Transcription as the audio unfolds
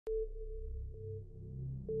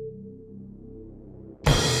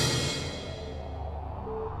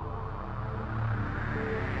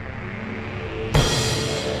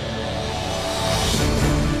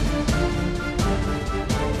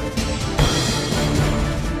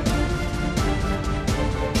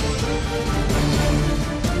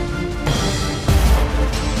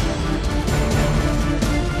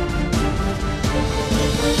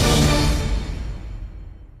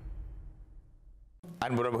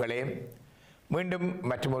அன்புறவுகளே, மீண்டும்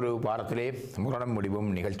மற்றொரு வாரத்திலே முரணம் முடிவும்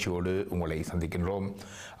நிகழ்ச்சியோடு உங்களை சந்திக்கின்றோம்.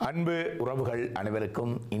 அன்பு உறவுகள்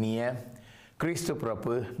அனைவருக்கும் இனிய கிறிஸ்து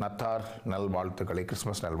பிறப்பு நத்தார் நல்வாழ்த்துக்களை,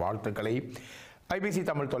 கிறிஸ்துமஸ் நல்வாழ்த்துக்களை ஐபிசி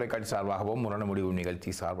தமிழ் தொலைக்காட்சி சார்பாகவும் முரண முடிவு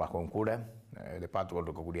நிகழ்ச்சி சார்பாகவும் கூட இதை பார்த்து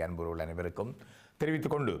கொண்டிருக்கக்கூடிய அன்புறவுகள் அனைவருக்கும்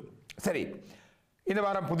தெரிவித்துக் கொண்டு, சரி, இந்த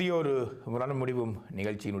வாரம் புதிய ஒரு முரண முடிவும்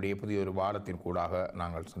நிகழ்ச்சியினுடைய புதிய ஒரு வாரத்தின் கூடாக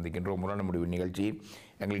நாங்கள் சந்திக்கின்றோம். முரண முடிவு நிகழ்ச்சி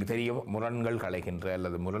எங்களுக்கு தெரியும், முரண்கள் களைகின்ற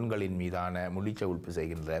அல்லது முரண்களின் மீதான முடிச்சவிழ்ப்பு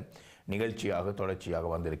செய்கின்ற நிகழ்ச்சியாக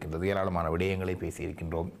தொடர்ச்சியாக வந்திருக்கின்றது. ஏராளமான விடயங்களை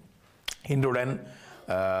பேசியிருக்கின்றோம். இன்றுடன்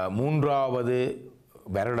மூன்றாவது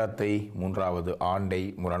வருடத்தை, மூன்றாவது ஆண்டை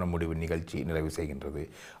முரண முடிவு நிகழ்ச்சி நிறைவு செய்கின்றது.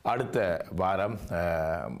 அடுத்த வாரம்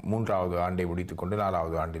மூன்றாவது ஆண்டை முடித்துக்கொண்டு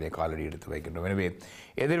 4வது ஆண்டிலே காலடி எடுத்து வைக்கின்றோம். எனவே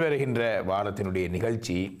எதிர்வருகின்ற வாரத்தினுடைய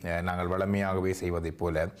நிகழ்ச்சி நாங்கள் வழமையாகவே செய்வதைப்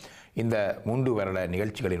போல இந்த 3 வருட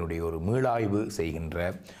நிகழ்ச்சிகளினுடைய ஒரு மீளாய்வு செய்கின்ற,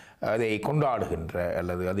 அதை கொண்டாடுகின்ற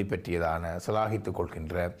அல்லது அதை பற்றியதான சலாகித்துக்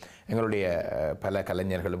கொள்கின்ற எங்களுடைய பல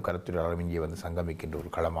கலைஞர்களும் கருத்துரையாளரும் இங்கே வந்து சங்கமிக்கின்ற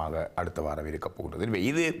ஒரு களமாக அடுத்த வாரம் இருக்கப் போகின்றது. எனவே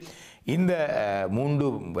இது இந்த 3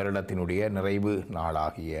 வருடத்தினுடைய நிறைவு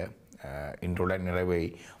நாளாகிய இன்றுடன்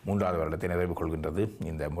 3வது வருடத்தை நிறைவு கொள்கின்றது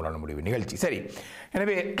இந்த முரண முடிவு நிகழ்ச்சி. சரி,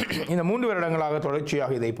 எனவே இந்த 3 வருடங்களாக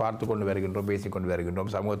தொடர்ச்சியாக இதை பார்த்து கொண்டு வருகின்றோம், பேசிக்கொண்டு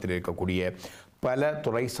வருகின்றோம். சமூகத்தில் இருக்கக்கூடிய பல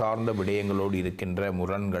துறை சார்ந்த விடயங்களோடு இருக்கின்ற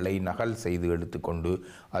முரண்களை நகல் செய்து எடுத்துக்கொண்டு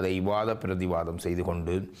அதை வாத பிரதிவாதம் செய்து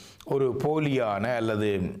கொண்டு ஒரு போலியான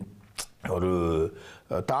அல்லது ஒரு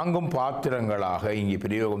தாங்கும் பாத்திரங்களாக இங்கே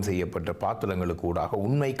பிரயோகம் செய்யப்பட்ட பாத்திரங்களுக்கு ஊடாக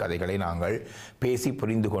உண்மை கதைகளை நாங்கள் பேசி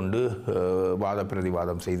புரிந்து கொண்டு வாத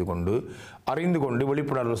பிரதிவாதம் செய்து கொண்டு அறிந்து கொண்டு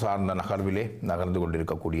விழிப்புணர்வு சார்ந்த நகர்விலே நகர்ந்து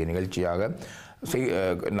கொண்டிருக்கக்கூடிய நிகழ்ச்சியாக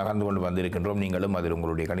நகர்ந்து கொண்டு வந்திருக்கின்றோம். நீங்களும் அதில்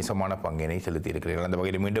உங்களுடைய கணிசமான பங்கினை செலுத்தி இருக்கிறீர்கள். அந்த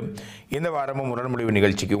வகையில் மீண்டும் இந்த வாரமும் முரண் முடிவு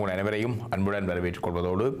நிகழ்ச்சிக்கு உங்கள் அனைவரையும் அன்புடன் வரவேற்றுக்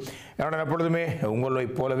கொள்வதோடு, என்னுடன் எப்பொழுதுமே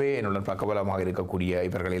உங்களைப் போலவே என்னுடன் பக்கபலமாக இருக்கக்கூடிய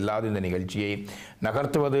இவர்கள் இல்லாத இந்த நிகழ்ச்சியை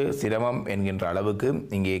நகர்த்துவது சிரமம் என்கின்ற அளவுக்கு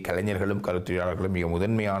இங்கே கலைஞர்களும் கருத்துரையாளர்களும் மிக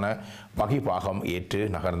முதன்மையான வகிபாகம் ஏற்று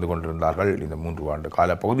நகர்ந்து கொண்டிருந்தார்கள் இந்த 3 ஆண்டு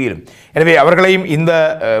கால பகுதியில். எனவே அவர்களையும் இந்த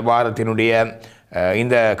வாரத்தினுடைய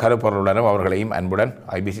இந்த கருப்பொருளுடனும் அவர்களையும் அன்புடன்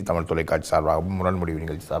ஐபிசி தமிழ் தொலைக்காட்சி சார்பாகவும் முரண் முடிவு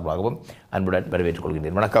நிகழ்ச்சி சார்பாகவும் அன்புடன் வரவேற்றுக்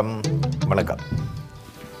கொள்கின்றேன். வணக்கம். வணக்கம்.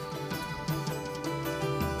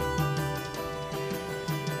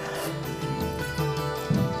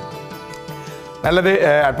 நல்லது.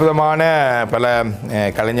 அற்புதமான பல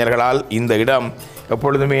கலைஞர்களால் இந்த இடம்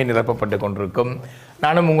எப்பொழுதுமே நிரப்பப்பட்டு கொண்டிருக்கும்.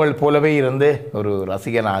 நானும் உங்கள் போலவே இருந்து ஒரு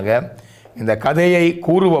ரசிகனாக இந்த கதையை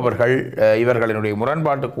கூறுபவர்கள், இவர்களினுடைய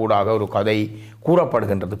முரண்பாட்டுக்கூடாக ஒரு கதை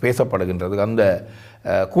கூறப்படுகின்றது, பேசப்படுகின்றது. அந்த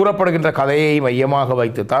கூறப்படுகின்ற கதையை மையமாக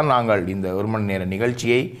வைத்துத்தான் நாங்கள் இந்த 1 மணி நேர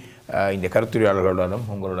நிகழ்ச்சியை இந்த கருத்துரையாளர்களுடனும்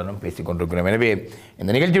உங்களுடனும் பேசிக் கொண்டிருக்கிறோம். எனவே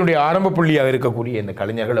இந்த நிகழ்ச்சியினுடைய ஆரம்ப புள்ளியாக இருக்கக்கூடிய இந்த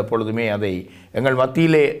கலைஞர்கள் எப்பொழுதுமே அதை எங்கள்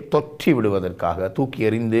மத்தியிலே தொற்றி விடுவதற்காக, தூக்கி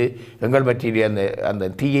எறிந்து எங்கள் மத்தியிலே அந்த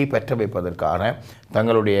தீயை பற்ற வைப்பதற்கான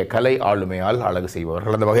தங்களுடைய கலை ஆளுமையால் அழகு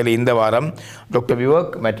செய்பவர்கள். அந்த வகையில் இந்த வாரம் டாக்டர்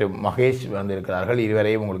விவேக் மற்றும் மகேஷ் வந்திருக்கிறார்கள்.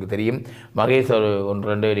 இதுவரையும் உங்களுக்கு தெரியும், மகேஷ் ஒரு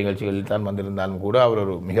 1-2 நிகழ்ச்சிகளில் தான் வந்திருந்தாலும் கூட அவர்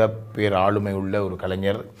ஒரு மிக பேர் ஆளுமை உள்ள ஒரு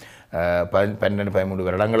கலைஞர். 12-13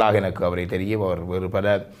 வருடங்களாக எனக்கு அவரை தெரியும். அவர் வேறு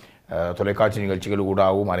பல தொலைக்காட்சி நிகழ்ச்சிகள்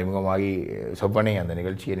கூடாகவும் அறிமுகமாகி சொப்பனை அந்த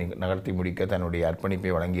நிகழ்ச்சியை நகர்த்தி முடிக்க தன்னுடைய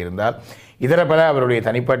அர்ப்பணிப்பை வழங்கியிருந்தார். இதர பல அவருடைய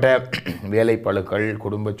தனிப்பட்ட வேலைப்பளுக்கள்,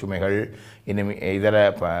 குடும்ப சுமைகள், இன்னும் இதர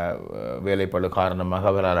வேலைப்பளு காரணமாக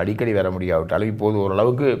அவரால் அடிக்கடி வர முடியாவிட்டாலும் இப்போது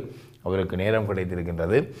ஓரளவுக்கு அவருக்கு நேரம்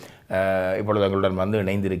கிடைத்திருக்கின்றது. இப்பொழுது எங்களுடன் வந்து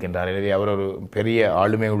இணைந்திருக்கின்றார். எனவே அவர் ஒரு பெரிய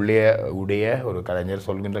ஆளுமை உடைய ஒரு கலைஞர்.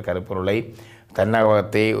 சொல்கின்ற கருப்பொருளை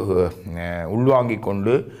தன்னகத்தை உள்வாங்கிக்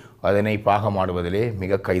கொண்டு அதனை பாகமாடுவதிலே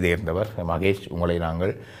மிக கைதேர்ந்தவர் மகேஷ். உங்களை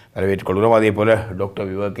நாங்கள் வரவேற்றுக் கொள்கிறோம். அதே போல் டாக்டர்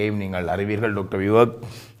விவேக்கையும் நீங்கள் அறிவீர்கள். டாக்டர் விவேக்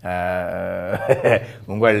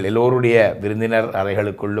உங்கள் எல்லோருடைய விருந்தினர்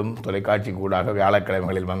அறைகளுக்குள்ளும் தொலைக்காட்சி கூடாக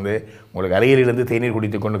வியாழக்கிழமைகளில் வந்து உங்களுக்கு அருகிலிருந்து தேநீர்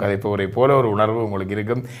குடித்துக் கொண்டு கதைப்பவரை போல ஒரு உணர்வு உங்களுக்கு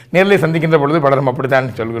இருக்கும். நேரில் சந்திக்கின்ற பொழுது பலரும்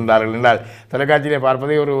அப்படித்தான் சொல்கின்றார்கள் என்றால், தொலைக்காட்சியிலே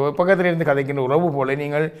பார்ப்பதை ஒரு பக்கத்திலிருந்து கதைக்கின்ற உறவு போல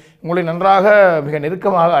நீங்கள் உங்களை நன்றாக மிக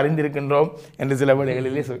நெருக்கமாக அறிந்திருக்கின்றோம் என்று சில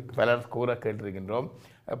வேளைகளிலே பலர் கூற கேட்டிருக்கின்றோம்.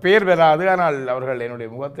 பெயர் பெறாது, ஆனால் அவர்கள் என்னுடைய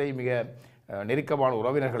முகத்தை மிக நெருக்கமான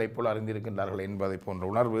உறவினர்களைப் போல அறிந்திருக்கின்றார்கள் என்பதை போன்ற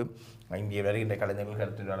உணர்வு இங்கே வருகின்ற கலைஞர்கள்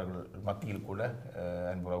கருத்துரையாளர்கள் மத்தியில் கூட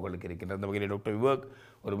அன்புறவுகளுக்கு இருக்கின்ற. அந்த வகையில் டாக்டர் விவேக்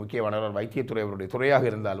ஒரு முக்கியமானவர். வைத்தியத்துறை அவருடைய துறையாக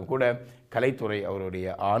இருந்தாலும் கூட கலைத்துறை அவருடைய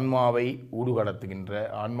ஆன்மாவை ஊடுகடத்துகின்ற,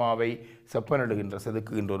 ஆன்மாவை செப்பனிடுகின்ற,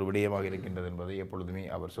 செதுக்குகின்ற ஒரு விடயமாக இருக்கின்றது என்பதை எப்பொழுதுமே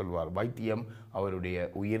அவர் சொல்வார். வைத்தியம் அவருடைய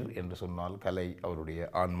உயிர் என்று சொன்னால் கலை அவருடைய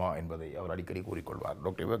ஆன்மா என்பதை அவர் அடிக்கடி கூறிக்கொள்வார்.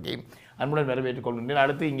 டாக்டர் விவேக்கை அன்புடன் வரவேற்றுக் கொள்கின்றேன்.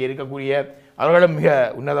 அடுத்து இங்கே இருக்கக்கூடிய அவர்களும் மிக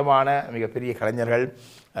உன்னதமான மிகப்பெரிய கலைஞர்கள்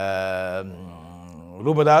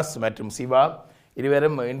ரூபதாஸ் மற்றும் சிவா.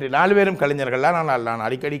 இருவரும் இன்று 4 பேரும் கலைஞர்கள் தான். ஆனால் நான்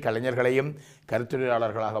அடிக்கடி கலைஞர்களையும்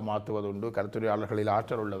கருத்துரையாளர்களாக மாற்றுவதுண்டு, கருத்துரையாளர்களில்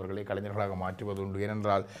ஆற்றல் உள்ளவர்களை கலைஞர்களாக மாற்றுவதுண்டு.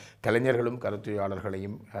 ஏனென்றால் கலைஞர்களும்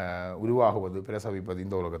கருத்துரையாளர்களையும் உருவாகுவது பிரசவிப்பது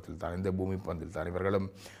இந்த உலகத்தில் தான், இந்த பூமி பந்தில் தான். இவர்களும்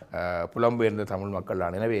புலம்பெயர்ந்த தமிழ் மக்கள்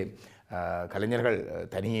தான். எனவே கலைஞர்கள்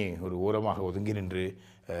தனியே ஒரு ஓரமாக ஒதுங்கி நின்று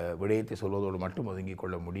விடயத்தை சொல்வதோடு மட்டும் ஒதுங்கிக்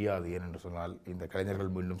கொள்ள முடியாது. ஏனென்று சொன்னால் இந்த கலைஞர்கள்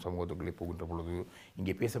மீண்டும் சமூகத்துக்குள்ளே போகின்ற பொழுது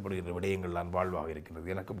இங்கே பேசப்படுகின்ற விடயங்கள் தான் வாழ்வாக இருக்கின்றது.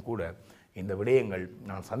 எனக்கும் கூட இந்த விடயங்கள்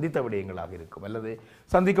நான் சந்தித்த விடயங்களாக இருக்கும், அல்லது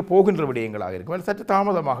சந்திக்க போகின்ற விடயங்களாக இருக்கும், அல்லது சற்று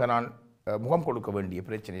தாமதமாக நான் முகம் கொடுக்க வேண்டிய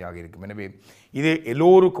பிரச்சனையாக இருக்கும். எனவே இது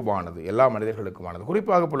எல்லோருக்குமானது, எல்லா மனிதர்களுக்குமானது.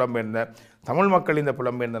 குறிப்பாக புலம்பெயர்ந்த தமிழ் மக்கள் இந்த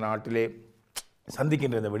புலம்பெயர்ந்த நாட்டிலே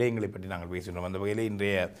சந்திக்கின்ற இந்த விடயங்களை பற்றி நாங்கள் பேசுகிறோம். அந்த வகையில்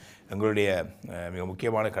இன்றைய எங்களுடைய மிக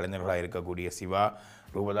முக்கியமான கலைஞர்களாக இருக்கக்கூடிய சிவா,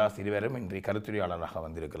 ரூபதாஸ் இருவரும் இன்றைய கருத்துரையாளராக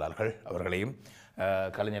வந்திருக்கிறார்கள். அவர்களையும்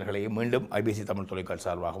கலைஞர்களையும் மீண்டும் ஐபிசி தமிழ் தொலைக்காட்சி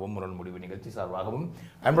சார்பாகவும் முரண் முடிவு நிகழ்ச்சி சார்பாகவும்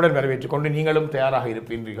அன்புடன் வரவேற்றுக் கொண்டு நீங்களும் தயாராக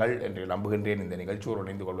இருப்பீர்கள் என்று நம்புகின்றேன். இந்த நிகழ்ச்சியோடு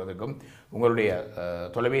இணைந்து கொள்வதற்கும் உங்களுடைய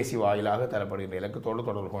தொலைபேசி வாயிலாக தரப்படுகின்ற இலக்கத்தோடு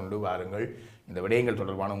தொடர்பு கொண்டு வாருங்கள். இந்த விடயங்கள்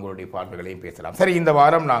தொடர்பான உங்களுடைய பார்வைகளையும் பேசலாம். சரி, இந்த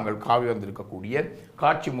வாரம் நாங்கள் காவி வந்திருக்கக்கூடிய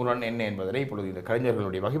காட்சி முரண் என்ன என்பதனை இப்பொழுது இந்த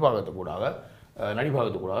கலைஞர்களுடைய வகிபாகத்துக்கூடாக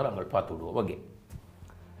நடிபாகத்துக்கூடாக நாங்கள் பார்த்து விடுவோம். ஓகே,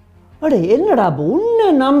 அடே என்னடா உன்னை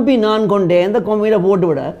நம்பி நான் கொண்டேன் இந்த கொம்மையில போட்டு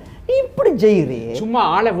விட இப்படி செய்கிறே. சும்மா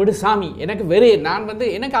ஆளை விடு சாமி. எனக்கு நான்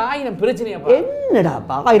எனக்கு 1000 பிரச்சனை.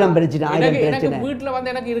 என்னடாப்பா 1000 பிரச்சனை? எனக்கு வீட்டுல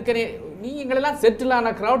எனக்கு இருக்கிறேன். நீங்களெல்லாம் செட்டில் ஆன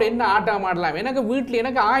க்ரௌட் என்ன ஆட்டம் ஆடலாம். எனக்கு வீட்டில்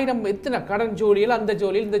எனக்கு 1000 எத்தனை கடன் ஜோலியில் அந்த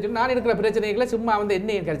ஜோலியில் இந்த ஜோலி நான் இருக்கிற பிரச்சனைகளை சும்மா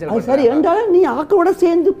என்ன கிடைச்சது. சரி என்றாலும் நீ ஆக்களோட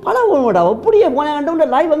சேர்ந்து பழகடா. அப்படியே போன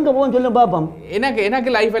லைவ் அங்கே போகும் சொல்லு பாப்போம்.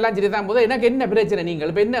 எனக்கு லைஃப் எல்லாம் சரி தான் போது. எனக்கு என்ன பிரச்சனை?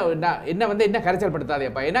 நீங்கள் இப்போ என்ன என்ன கரைச்சல்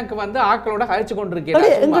படுத்தாதேப்பா. எனக்கு ஆக்களோட கரைச்சு கொண்டிருக்கேன்.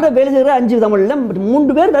 எங்கட வேலை செய்கிற 5 தமிழ்ல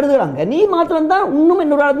 3 பேர் தருகிறாங்க. நீ மாத்திரம் தான் இன்னும்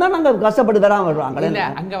இன்னொரு ஆள் தான் நாங்கள் கஷ்டப்பட்டு தராம வருவாங்க. இல்லை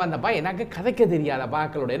அங்கே வந்தப்பா எனக்கு கதைக்க தெரியாத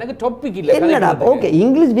ஆக்களோட எனக்கு டாபிக் இல்லை. என்னடா ஓகே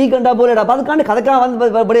இங்கிலீஷ் வீக்கெண்டா போல அதுக்காண்டி கதைக்காக வந்து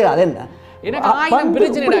அது என்ன எனக்கு 1000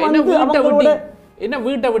 பிரச்சனை. என்ன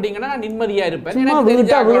வீட்டை விட்டீங்கன்னா நான் நிம்மதியா இருப்பேன்.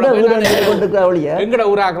 எங்கட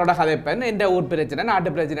ஊராக்களோட கதைப்பேன். எந்த ஊர் பிரச்சனை நாட்டு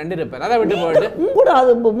பிரச்சனை இருப்பேன். அதை விட்டு போயிட்டு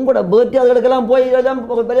உங்களோட பேர்த்தி அதுகளுக்கெல்லாம் போய்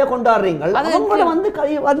வெளியே கொண்டாடுறீங்க. அவங்களோட வந்து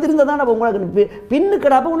வந்திருந்ததான் உங்களுக்கு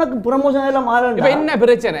பின்னுக்கடாப்ப உனக்கு ப்ரமோஷன் எல்லாம் மாற என்ன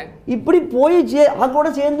பிரச்சனை? இப்படி போய்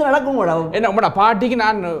அவங்களோட சேர்ந்து நடக்கும். என்ன உங்களோட பாட்டிக்கு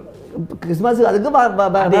நான் கிறிஸ்மஸ் அதுக்கு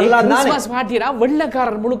கிறிஸ்மஸ் பார்ட்டிடா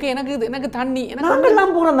வெள்ளக்காரர் முழுக்க எனக்கு தண்ணி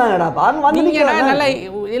எல்லாம் போனதாங்கடாப்பா நல்லா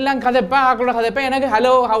எல்லாம் கதைப்பேன். ஆக்களோட கதைப்பேன். எனக்கு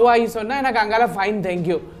ஹலோ ஹவ் ஆர் யூ சொன்னா எனக்கு அங்கால ஃபைன் தேங்க்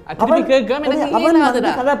யூ திருப்பி கேட்காம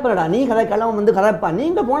எனக்கு கதைப்படா. நீ கதைக்கலாம் வந்து கதைப்பா.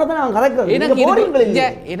 நீங்க போனதானே அவன் கதைக்க.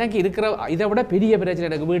 எனக்கு இருக்கிற இதை விட பெரிய பிரச்சனை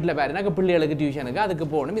எனக்கு வீட்டுல பாரு. எனக்கு பிள்ளைகளுக்கு டியூஷனுக்கு அதுக்கு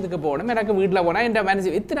போகணும் இதுக்கு போகணும். எனக்கு வீட்டுல போனா என்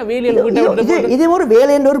மனசு எத்தனை வேலையில் வீட்டை இது ஒரு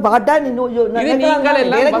வேலைன்ற ஒரு பாட்டா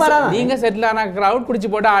நீங்க செட்டில் ஆன கிரவுட் குடிச்சு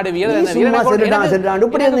போட்டு ஆடுவீங்க.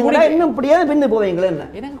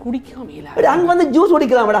 எனக்கு குடிக்காம அங்க வந்து ஜூஸ்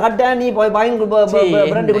குடிக்கலாம். நீ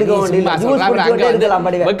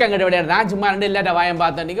நான் சும்மா 2 இல்லாட்ட வாயம்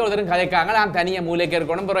பார்த்தேன். ஒருத்தரும் கதைக்காங்க. நான் தனியா மூலைக்கு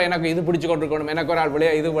இருக்கணும். அப்புறம் எனக்கு இது பிடிச்சு கொண்டிருக்கணும். எனக்கு ஒரு ஆள்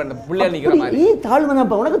இது பிள்ளைகள் நிக்கிற மாதிரி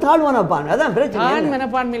உனக்கு தாழ்வனப்பான். அதான்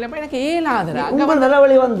மனப்பான்மை இல்லப்பா. எனக்கு ஏலாதுடா. உங்கள்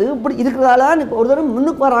நிலவழி வந்து இப்படி இருக்கிறதால ஒரு தடவை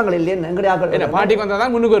முன்னுக்கு வராங்க இல்லையா? பாட்டிக்கு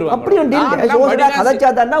வந்தாதான் முன்னுக்கு வருவாங்க. அப்படி கதைச்சா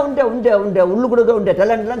தாண்டா உள்ளு கொடுக்க உண்ட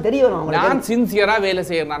டேலண்ட் எல்லாம் தெரிய வரும். நான் சின்சியரா வேலை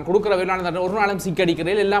செய்யறேன். நான் கொடுக்குற வேலை ஒரு நாளும்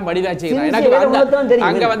சிக்கடிக்கிறேன். எல்லாம் வடிவா செய்யறேன். எனக்கு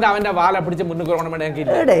அங்க வந்து அவன் வாழை பிடிச்சு முன்னுக்கு வரணும். எனக்கு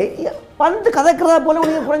வந்து கதைக்கிறதா போல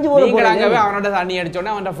உனக்கு குறைஞ்சு போறீங்க. அவனோட தண்ணி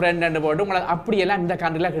அடிச்சோன்னா அவன் ஃப்ரெண்ட் போட்டு உங்களை அப்படியெல்லாம் இந்த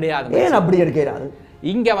கண்ட்ரில கிடையாது. ஏன் அப்படி எடுக்கிறாரு?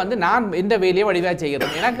 இங்க வந்து நான் இந்த வேலையை வடிவா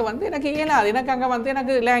செய்கிறேன். எனக்கு ஏலாது. எனக்கு அங்க வந்து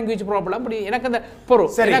எனக்கு லாங்குவேஜ் ப்ராப்ளம். அப்படி எனக்கு அந்த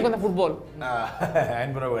எனக்கு அந்த ஃபுட்பால்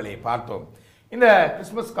அன்புறவுகளை பார்த்தோம். இந்த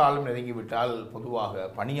கிறிஸ்மஸ் காலம் நெருங்கிவிட்டால் பொதுவாக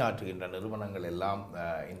பணியாற்றுகின்ற நிறுவனங்கள் எல்லாம்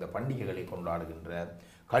இந்த பண்டிகைகளை கொண்டாடுகின்ற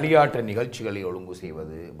களியாட்ட நிகழ்ச்சிகளை ஒழுங்கு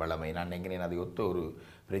செய்வது வழமை. நான் நினைக்கிறேன் அதை ஒத்த ஒரு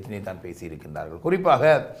பிரச்சனையை தான் பேசியிருக்கின்றார்கள்.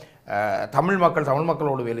 குறிப்பாக தமிழ்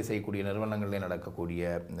மக்களோடு வேலை செய்யக்கூடிய நிறுவனங்களில்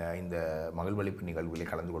நடக்கக்கூடிய இந்த மகிழ்வளிப்பு நிகழ்வுகளை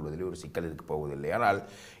கலந்து கொள்வதிலே ஒரு சிக்கல் இருக்க போவதில்லை. ஆனால்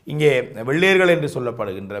இங்கே வெள்ளையர்கள் என்று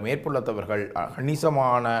சொல்லப்படுகின்ற மேற்புலத்தவர்கள்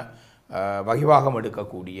கணிசமான வகிவாகம்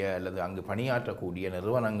எடுக்கக்கூடிய அல்லது அங்கு பணியாற்றக்கூடிய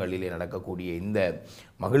நிறுவனங்களிலே நடக்கக்கூடிய இந்த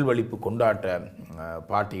மகிழ்வளிப்பு கொண்டாட்ட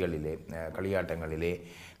பார்ட்டிகளிலே களியாட்டங்களிலே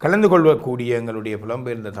கலந்து கொள்ளக்கூடிய எங்களுடைய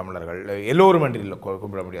புலம்பெயர்ந்த தமிழர்கள் எல்லோரும் என்று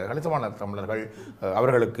கூப்பிட முடியாது, கணிசமான தமிழர்கள்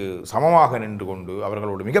அவர்களுக்கு சமமாக நின்று கொண்டு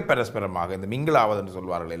அவர்களோடு மிக பரஸ்பரமாக இந்த மிங்கிளாவது என்று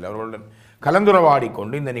சொல்வார்கள் இல்லை, அவர்களுடன் கலந்துரவாடி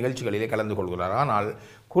கொண்டு இந்த நிகழ்ச்சிகளிலே கலந்து கொள்கிறார். ஆனால்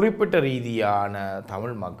குறிப்பிட்ட ரீதியான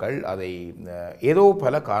தமிழ் மக்கள் அதை ஏதோ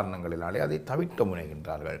பல காரணங்களினாலே அதை தவிர்க்க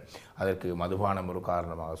முனைகின்றார்கள். அதற்கு மதுபானம் ஒரு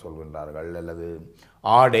காரணமாக சொல்கின்றார்கள், அல்லது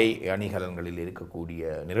ஆடை அணிகலன்களில்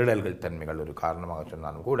இருக்கக்கூடிய நிரடல்கள் தன்மைகள் ஒரு காரணமாக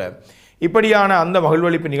சொன்னாலும் கூட இப்படியான அந்த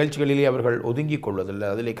மகிழ்வளிப்பு நிகழ்ச்சிகளிலே அவர்கள் ஒதுங்கிக் கொள்வதில்லை,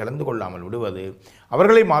 அதிலே கலந்து கொள்ளாமல் விடுவது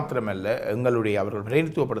அவர்களை மாத்திரமல்ல அவர்கள்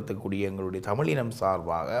பிரதிநிதித்துவப்படுத்தக்கூடிய எங்களுடைய தமிழினம்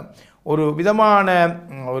சார்பாக ஒரு விதமான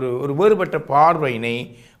ஒரு வேறுபட்ட பார்வையினை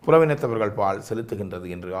புறவினத்தவர்கள் பால் செலுத்துகின்றது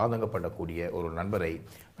என்று ஆதங்கப்படக்கூடிய ஒரு நண்பரை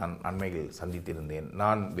நான் அண்மையில் சந்தித்திருந்தேன்.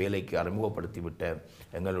 நான் வேலைக்கு அறிமுகப்படுத்திவிட்ட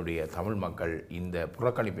எங்களுடைய தமிழ் மக்கள் இந்த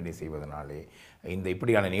புறக்கணிப்பினை செய்வதனாலே, இந்த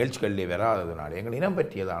இப்படியான நிகழ்ச்சிகளிலே வராததினாலே எங்கள் இனம்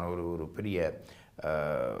பற்றியதான ஒரு பெரிய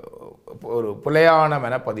ஒரு பிழையான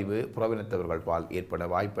மனப்பதிவு புறவினத்தவர்கள் பால் ஏற்பட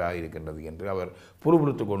வாய்ப்பாக இருக்கின்றது என்று அவர்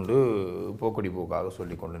புறுபுறுத்து கொண்டு போக்கடி போக்காக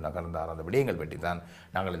சொல்லிக்கொண்டு நகர்ந்தார். அந்த விடயங்கள் பற்றி தான்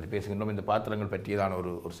நாங்கள் இன்று பேசுகின்றோம். இந்த பாத்திரங்கள் பற்றியதான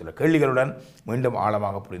ஒரு சில கேள்விகளுடன் மீண்டும்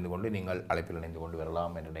ஆழமாக புரிந்து கொண்டு நீங்கள் அழைப்பில் இணைந்து கொண்டு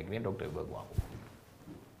வரலாம் என்று நினைக்கிறேன். டாக்டர் பகவான்.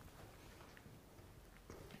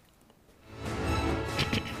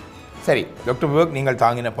 சரி டாக்டர் விவேக், நீங்கள்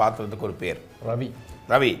தாங்கின பாத்திரத்துக்கு ஒரு பேர்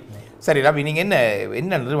ரவி. சரி ரவி, நீங்கள்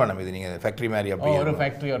என்ன நிறுவனம் இது? நீங்கள் ஃபேக்ட்ரி மாதிரி அப்படி? ஒரு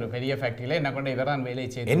ஃபேக்ட்ரி, ஒரு பெரிய ஃபேக்ட்ரியில் என்ன கொண்டு இவரான் வேலை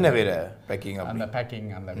செய்து. என்ன வேலை? பேக்கிங். அந்த பேக்கிங்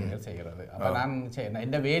அந்த வேலை செய்கிறது. அப்போ நான்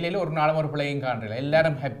இந்த வேலையில் ஒரு நாளும் ஒரு பிள்ளையும் காண்றேன்,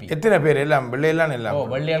 எல்லாரும் ஹாப்பி. எத்தனை பேர்? எல்லாம் வெள்ளையெல்லாம் எல்லாம்?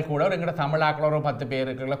 வெள்ளையால் கூட ஒரு எங்கள்கிட்ட தமிழாக்கள் ஒரு 10 பேர்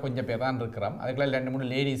இருக்குல்ல, கொஞ்சம் பேர் தான் இருக்கிறோம். அதுக்குள்ள 2-3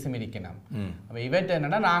 லேடிஸும் இருக்கணும். அப்போ இவற்றை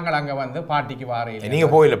என்னன்னா நாங்கள் அங்கே வந்து பாட்டிக்கு வாரையில்.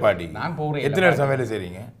 நீங்கள் போகல பாட்டி? நான் போகிறேன். எத்தனை வருஷம் வேலை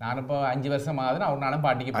செய்றீங்க? நான் இப்போ 5 வருஷம் ஆகுது. நான் ஒரு நாளும்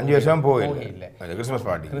பாட்டிக்கு 5 வருஷம் போகல. கிறிஸ்மஸ்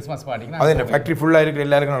பாட்டிக்கு அது என்ன ஃபேக்ட்ரி ஃபுல்லாக இருக்கிற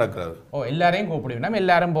எல்லாருக்கும் நடக்கிறது? எல்லாரையும் கூப்பிடுவோம்,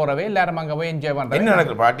 எல்லாரும் போறவே, எல்லாரும் அங்கே போய் என்ஜாய் பண்றோம். என்ன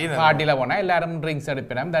நடக்குது பார்ட்டியில் போனால் எல்லாரும் ட்ரிங்க்ஸ்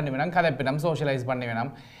எடுப்பினோம், தண்ணிவினோம், கதைப்பினோம், சோஷியலைஸ்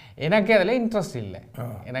பண்ணிவினோம். எனக்கு அதில் இன்ட்ரெஸ்ட் இல்லை.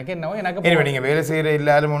 எனக்கு என்னவோ எனக்கு நீங்கள் வேலை செய்கிற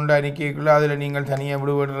எல்லாரும் உண்டு அன்னைக்குள்ள அதில் நீங்கள் தனியாக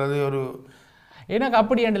விடுபடுறது ஒரு எனக்கு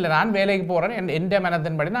அப்படி இல்லை. நான் வேலைக்கு போகிறேன், எந்த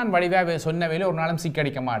மனத்தின்படி நான் வடிவாக சொன்ன வேலை ஒரு நாளும்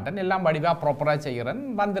சிக்கடிக்க மாட்டேன், எல்லாம் வடிவாக ப்ராப்பராக செய்கிறேன்,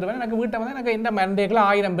 வந்துடுவேன். எனக்கு வீட்டை வந்து எனக்கு இந்த மண்டேக்குள்ள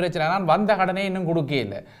 1000 பிரச்சனை, நான் வந்த கடனே இன்னும் கொடுக்க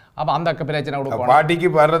இல்லை. அப்போ அந்த பிரச்சனை கொடுப்போம்.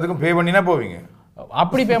 பாட்டிக்கு வர்றதுக்கும் பே பண்ணினா போவீங்க?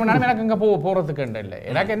 அப்படி பே பண்ணாலும் எனக்கு அங்கே போகிறதுக்கு இல்லை.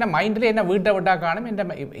 எனக்கு என்ன மைண்டில் என்ன வீட்டை விட்டா காணும்,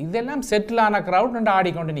 இதெல்லாம் செட்டில் ஆன க்ரௌட் நின்று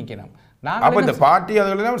ஆடிக்கொண்டு நிற்கணும். பார்ட்டி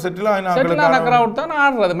அதுல செட்டில் ஆன க்ரௌட் தான்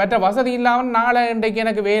ஆடுறது. மற்ற வசதி இல்லாமல் நாளை இன்றைக்கு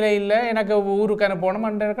எனக்கு வேலை இல்லை, எனக்கு ஊருக்கு அனுப்பணும்,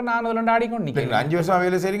 நான் அதில் ஆடிக்கொண்டு நிற்கிறேன். 5 வருஷம்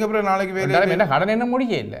வேலை செய்றீங்க, அப்புறம் நாளைக்கு வேலை என்ன கடன் என்ன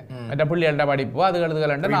முடிய இல்லை. மற்ற பிள்ளைகள்ட படிப்பு அது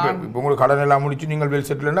எழுதுகள் உங்களுக்கு கடன் எல்லாம் முடிச்சு நீங்கள் வேலை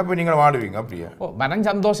செட்டில் போய் நீங்கள் ஆடுவீங்க. அப்படியே மனம்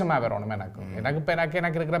சந்தோஷமா வரணும்.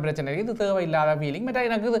 எனக்கு இருக்கிற பிரச்சனை இது தேவையில்லாத ஃபீலிங். மற்ற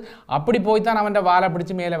எனக்கு அப்படி போய் தான் அவன் வாழை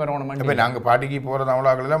பிடிச்சி மேலே வரணும். நாங்கள் பாட்டிக்கு போகிறது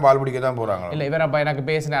அவங்களாக்கெல்லாம் வால் பிடிக்க தான் போகிறாங்க. இல்லை இவர் அப்போ எனக்கு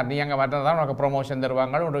பேசினார், நீ அங்கே வரதான் உனக்கு ப்ரொமோஷன்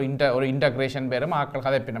தருவாங்க, ஒரு இன்டகிரேஷன் பேரும் ஆக்கள்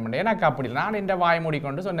கதைப்பின. எனக்கு அப்படி நான் இந்த வாய்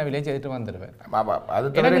மூடிக்கொண்டு சொன்ன வில்லேஜ் எடுத்து வந்துடுவேன்.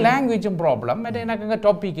 எனக்கு லாங்குவேஜும் ப்ராப்ளம், எனக்கு அங்கே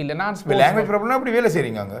டாபிக் இல்லை. நான் லாங்குவேஜ் ப்ராப்ளம் அப்படி வேலை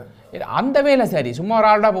செய்றீங்க அங்கே? அந்த வேலை சரி, சும்மா ஒரு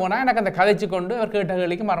ஆள்டா போனால் எனக்கு அந்த கதைச்சு கொண்டு அவர் கேட்ட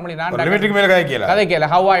கேள்விக்கு மறுபடியும் நான்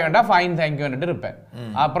கதைக்கல ஹவாய் வேண்டாம் ஃபைன் தேங்க்யூன்னு இருப்பேன்.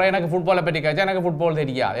 அப்புறம் எனக்கு ஃபுட்பாலை பற்றி கேச்சா எனக்கு ஃபுட்பால்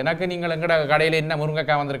தெரியாது. எனக்கு நீங்கள் எங்கட கடையில் என்ன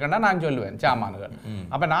முருங்கைக்காய் வந்திருக்கேன்னா நான் சொல்லுவேன் சாமான்கள்.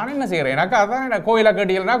 அப்போ நான் என்ன செய்கிறேன், எனக்கு அதான் எனக்கு கோயிலை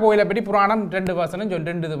கேட்டீங்கன்னா கோயிலை பற்றி புராணம் 2% சொல்லி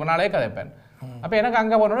 2 நாளே கதைப்பேன். அப்போ எனக்கு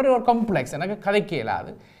அங்கே போனோட ஒரு காம்ப்ளெக்ஸ், எனக்கு கதைக்க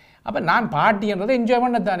இயலாது. அப்போ நான் பாட்டின்றதை என்ஜாய்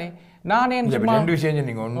பண்ணத்தானே. நானே ரெண்டு விஷயம்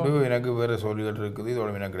நீங்கள் ஒன்று எனக்கு வேறு சொல்லிகள் இருக்குது,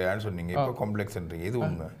 இதோட எனக்கு கிடையாதுன்னு சொன்னீங்க. இப்போ காம்ப்ளெக்ஸ்ன்றீங்க, இது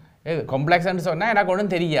உண்மை? காம்ப்ளெக்ஸ்ன்னு சொன்னால் எனக்கு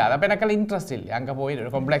ஒன்றும் தெரியாது. அப்போ எனக்கு இன்ட்ரெஸ்ட் இல்லை. அங்கே போய்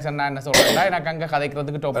காம்ப்ளெக்ஸ்னா என்ன சொல்கிறேன்னா எனக்கு அங்கே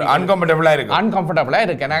கதைக்கிறதுக்கு டாபிக் அன்கம்ஃபர்டபுளாக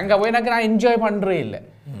இருக்கு. எனக்கு அங்கே போய் நான் என்ஜாய் பண்ணுறே இல்லை.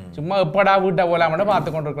 சும்மா எப்படா வீட்டை போகலாம்னு பார்த்து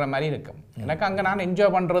கொண்டு இருக்கிற மாதிரி இருக்கும். எனக்கு அங்கே நான்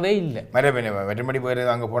என்ஜாய் பண்ணுறதே இல்லை. மற்றபடி பேர்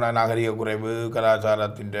அங்கே போனால் நாகரிக குறைவு,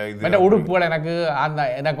 கலாச்சாரத்தின் உடுப்புகள்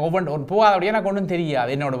எனக்கு ஒவ்வொன்று போகாதபடியே எனக்கு ஒன்றும்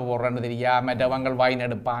தெரியாது. என்னோட போடுறேன்னு தெரியாது. மற்றவங்க வாயின்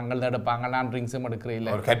எடுப்பாங்க, நான் ட்ரிங்க்ஸும் எடுக்கிறேன்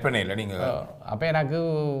இல்லை. கற்பனை இல்லை நீங்கள். அப்போ எனக்கு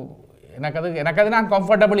அது நான்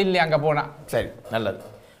கம்ஃபர்டபுள் இல்லை அங்கே போனால். சரி, நல்லது.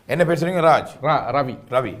 என்ன பேசுறீங்க?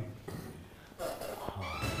 ரவி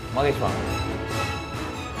மகேஷ் வாங்க.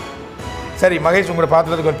 சரி மகேஷ், உங்களோட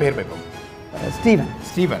பாத்திரத்துக்கு ஒரு பேர் வைப்போம். ஸ்டீவன்.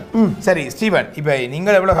 சரி ஸ்டீவன், இப்போ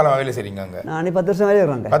நீங்கள் எவ்வளோ காலம் வேலை செய்றீங்க அங்கே? நான் 10 வருஷம் வேலை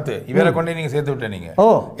வருவாங்க. 10 இவரை கொண்டு நீங்கள் சேர்த்து விட்டீங்க? ஓ,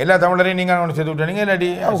 எல்லா தமிழரையும் நீங்கள் கொண்டு சேர்த்து விட்டீங்க இல்லாட்டி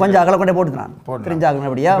கொஞ்சம் அகல கொண்டே போட்டுக்கலாம் தெரிஞ்ச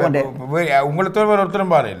அகலபடியா கொண்டே. உங்களை தவிர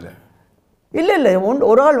ஒருத்தரும் பாரு இல்லை? இல்லை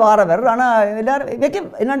ஒரு ஆள் வாரவர். ஆனால் எல்லாரும்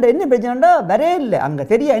என்ன பிரச்சனைண்டா வரே இல்லை அங்கே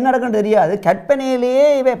தெரியாது, என்ன நடக்குன்னு தெரியாது. கற்பனையிலேயே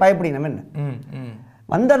இவை பயப்படினோம். என்ன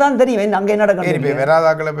வந்ததான் தெரியும் அங்கே என்ன நடக்கும்.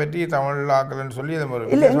 வெறாதாக்களை பற்றி தமிழ் ஆக்கலன்னு சொல்லி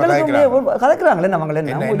இல்லை எங்களுக்கு கதைக்கிறாங்களே நம்மள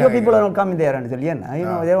என்ன பீப்புள் கம் தேரான்னு சொல்லி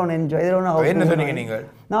என்ன சொன்னீங்க நீங்கள்?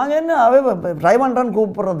 நாங்கள் என்ன அவை ட்ரை பண்ணுறான்னு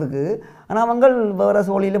கூப்பிட்றதுக்கு. ஆனால் அவங்க வேறு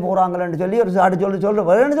சோழியில் போகிறாங்களேன்னு சொல்லி ஒரு சாட்டு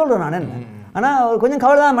சொல்கிறேன்னு சொல்கிறேன் நான். என்ன ஆனால் கொஞ்சம்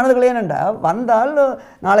கவலை தான் மனதுக்குள்ள. ஏனண்டா வந்தால்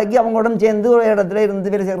நாளைக்கு அவங்களுடன் சேர்ந்து ஒரு இடத்துல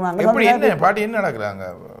இருந்து வேலை செய்கிறாங்க. பாட்டி என்ன நடக்கிறாங்க?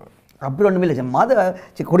 அப்படி ஒன்றும் இல்லை மது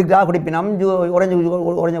குடிப்பினம்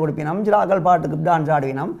உறைஞ்சு குடிப்பினம் சில அகல் பாட்டுக்கு டான்ஸ்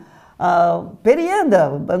ஆடுவினம் பெரிய இந்த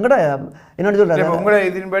எங்கட என்ன சொல்கிறது உங்களை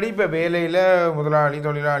இதன்படி இப்போ வேலையில் முதலாளி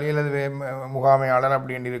தொழிலாளி அல்லது முகாமையாளர்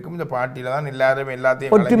அப்படின்னு இருக்கும் இந்த பார்ட்டியில் தான்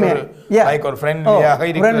எல்லாத்தையும் ஒரு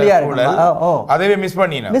ஃப்ரெண்ட்லியாக அதவே மிஸ்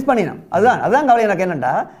பண்ணினோம் அதுதான் கவலை எனக்கு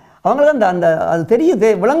என்னென்னா அவங்களுக்கு அந்த அந்த அது தெரியுது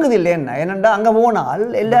விளங்குது இல்லை என்ன என்னென்னா அங்கே போனால்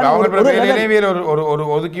எல்லாரும்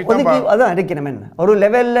ஒதுக்கி அதான் இருக்கணும் என்ன ஒரு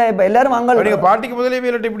லெவலில் இப்போ எல்லாரும் அங்கே பாட்டிக்கு முதலே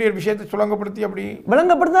வேலை இப்படி ஒரு விஷயத்தை சுலங்கப்படுத்தி அப்படி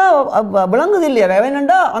விளங்கப்படுத்தா விளங்குது இல்லையா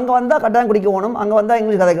என்னென்னா அங்கே வந்தால் கட்டாயம் குடிக்க போகணும் அங்கே வந்தால்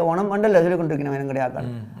இங்கிலீஷ் கதைக்க போகணும் மண்டலில் சொல்லி கொண்டு இருக்கணும் எனக்கு கிடையாது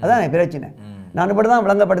அதான் பிரச்சனை நான் இப்படி தான்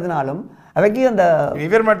விளங்கப்படுத்தினாலும் அவைக்கு அந்த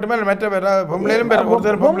இவர் மட்டுமே மற்ற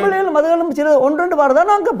பொம்பளைகளும் மதுகளும் சில ஒன்று ரெண்டு பாடு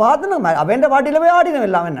தான் நாங்கள் பார்த்து அவன் பாட்டியில் போய் ஆடினோம்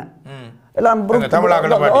எல்லாம் என்ன எல்லாம் தமிழ்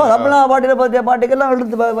பாட்டில் பாட்டுக்கெல்லாம்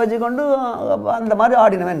எடுத்து வச்சுக்கொண்டு அந்த மாதிரி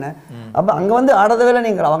ஆடினோம் என்ன அப்போ அங்கே வந்து ஆடுறத வேலை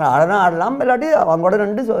நீங்கள் அவங்க ஆடலாம் இல்லாட்டி அவங்களோட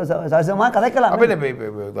ரெண்டு சசமாக கதைக்கலாம்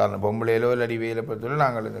உதாரணம் பொம்பளையிலோ இல்லாட்டி வேலை பொறுத்தவரை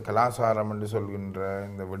நாங்கள் இந்த கலாச்சாரம் என்று சொல்கின்ற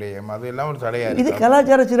இந்த விடயம் அது எல்லாம் ஒரு தடையாக இது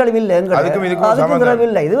கலாச்சார சீரழிவில்லை அதுக்கு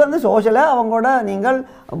இல்லை இது வந்து சோஷலாக அவங்களோட நீங்கள்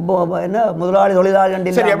என்ன முதலாளி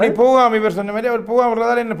தொழிலாளி சரி அப்படி போகாம இவர் சொன்ன மாதிரி அவர்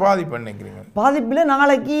போகாமறதால என்ன பாதிப்பு நினைக்கிறீங்க பாதிப்பில்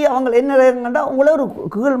நாளைக்கு அவங்க என்ன உங்களை ஒரு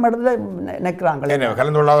கீழ் மட்டத்தில் நிற்கிறாங்களே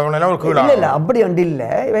கலந்து கொள்ளாதவங்க ஒரு கீழ் இல்லை அப்படி ஒன்று இல்லை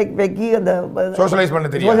வைக்கி அந்த சோஷலைஸ்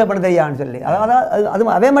பண்ண தெரியான்னு சொல்லி அதாவது அது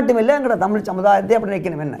அவே மட்டும் இல்லை எங்களோட தமிழ் சமுதாயத்தை அப்படி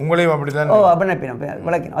நினைக்கணும் என்ன உங்களையும் அப்படிதான் அப்படி நினைப்பினோம்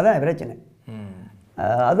விளக்கணும் அதான் பிரச்சனை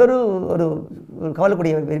அது ஒரு ஒரு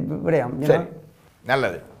கவலைக்கூடிய விடயம்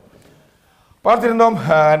நல்லது பார்த்திருந்தோம்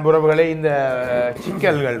அன்புறவுகளே இந்த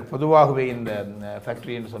சிக்கல்கள் பொதுவாகவே இந்த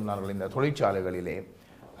ஃபேக்டரி என்று சொன்னார்கள் இந்த தொழிற்சாலைகளிலே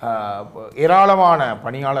ஏராளமான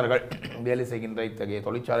பணியாளர்கள் வேலை செய்கின்ற இத்தகைய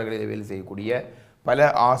தொழிற்சாலைகளில் வேலை செய்யக்கூடிய பல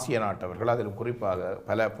ஆசிய நாட்டவர்கள் அதிலும் குறிப்பாக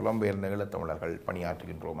பல புலம்பெயர்ந்த ஈழத்தமிழர்கள்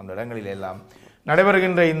பணியாற்றுகின்றோம் அந்த இடங்களில் எல்லாம்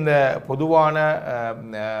நடைபெறுகின்ற இந்த பொதுவான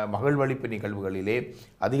மகிழ்வளிப்பு நிகழ்வுகளிலே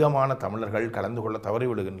அதிகமான தமிழர்கள் கலந்து கொள்ள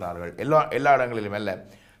தவறிவிடுகின்றார்கள் எல்லா இடங்களிலும் அல்ல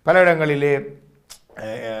பல இடங்களிலே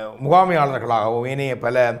முகாமையாளர்களாகவும் ஏனைய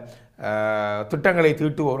பல திட்டங்களை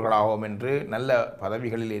தீட்டுபவர்களாகவும் என்று நல்ல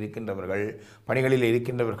பதவிகளில் இருக்கின்றவர்கள் பணிகளில்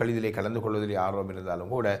இருக்கின்றவர்கள் இதிலே கலந்து கொள்வதிலே ஆர்வம் இருந்தாலும்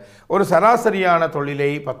கூட ஒரு சராசரியான தொழிலை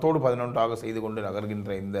 10ஓடு 11ஆக செய்து கொண்டு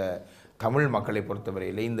நகர்கின்ற இந்த தமிழ் மக்களை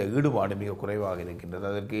பொறுத்தவரையிலே இந்த ஈடுபாடு மிக குறைவாக இருக்கின்றது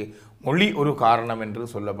அதற்கு மொழி ஒரு காரணம் என்று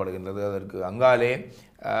சொல்லப்படுகின்றது அதற்கு அங்காலே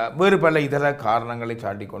வேறு பல இதர காரணங்களை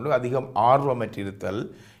சாட்டிக்கொண்டு அதிகம் ஆர்வமற்றிருத்தல்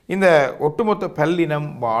இந்த ஒட்டுமொத்த பல்லினம்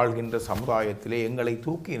வாழ்கின்ற சமுதாயத்திலே எங்களை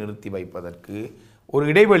தூக்கி நிறுத்தி வைப்பதற்கு ஒரு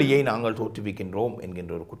இடைவெளியை நாங்கள் தோற்றுவிக்கின்றோம்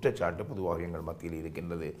என்கின்ற ஒரு குற்றச்சாட்டு பொதுவாக எங்கள் மத்தியில்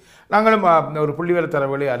இருக்கின்றது நாங்களும் ஒரு புள்ளிவிவர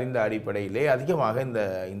தரவுகளை அறிந்த அடிப்படையிலே அதிகமாக இந்த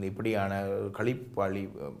இப்படியான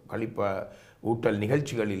கழிப்ப ஊட்டல்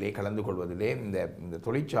நிகழ்ச்சிகளிலே கலந்து கொள்வதிலே இந்த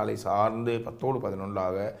தொழிற்சாலை சார்ந்து 10ஓடு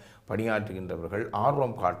 11ஆக பணியாற்றுகின்றவர்கள்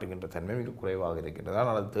ஆர்வம் காட்டுகின்ற தன்மை மிக குறைவாக இருக்கின்றது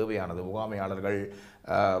ஆனால் அது தேவையானது முகாமையாளர்கள்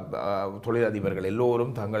தொழிலதிபர்கள்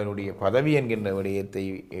எல்லோரும் தங்களுடைய பதவி என்கின்ற விடயத்தை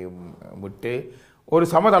விட்டு ஒரு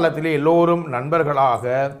சமதளத்திலே எல்லோரும் நண்பர்களாக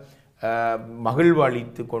மகிழ்வு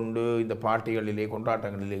அளித்து கொண்டு இந்த பார்ட்டிகளிலே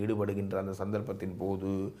கொண்டாட்டங்களிலே ஈடுபடுகின்ற அந்த சந்தர்ப்பத்தின்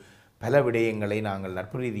போது பல விடயங்களை நாங்கள்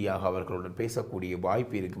நட்பு ரீதியாக அவர்களுடன் பேசக்கூடிய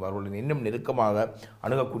வாய்ப்பு இருக்கும் அவர்களுடன் இன்னும் நெருக்கமாக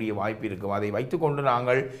அணுகக்கூடிய வாய்ப்பு இருக்கும் அதை வைத்துக்கொண்டு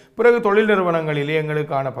நாங்கள் பிறகு தொழில் நிறுவனங்களிலே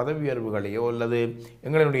எங்களுக்கான பதவி உயர்வுகளையோ அல்லது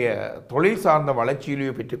எங்களுடைய தொழில் சார்ந்த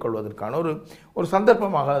வளர்ச்சியிலேயோ பெற்றுக்கொள்வதற்கான ஒரு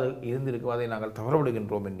சந்தர்ப்பமாக அது இருந்திருக்கும் அதை நாங்கள்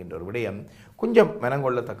தவறவிடுகின்றோம் என்கின்ற ஒரு விடயம் கொஞ்சம்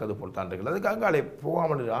மனங்கொள்ளத்தக்கது போல் தான் இருக்கிறது அதுக்கு அங்காலே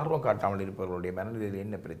போகாமல் ஆர்வம் காட்டாமல் இருப்பவர்களுடைய மனநிலையில்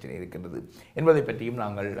என்ன பிரச்சனை இருக்கின்றது என்பதை பற்றியும்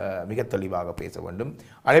நாங்கள் மிக தெளிவாக பேச வேண்டும்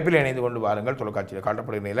அழைப்பில் இணைந்து கொண்டு வாருங்கள் தொலைக்காட்சியில்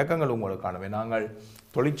காட்டப்படுகிற இலக்கங்கள் உங்களுக்கானவை நாங்கள்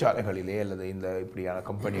தொழிற்சாலைகளிலே அல்லது இந்த இப்படியான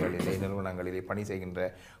கம்பெனிகளிலே நிறுவனங்களிலே பணி செய்கின்ற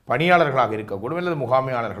பணியாளர்களாக இருக்கக்கூடும் அல்லது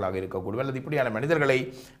முகாமையாளர்களாக இருக்கக்கூடும் அல்லது இப்படியான மனிதர்களை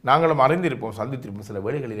நாங்களும் அறிந்திருப்போம் சந்தித்திருப்போம் சில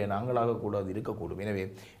வேளைகளிலே நாங்களாக கூட அது இருக்கக்கூடும் எனவே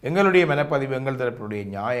எங்களுடைய மனப்பதிவு எங்கள் தரப்பினுடைய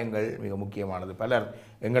நியாயங்கள் மிக முக்கியமானது பலர்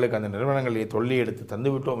எங்களுக்கு அந்த நிறுவனங்களிலே தொல்லை எடுத்து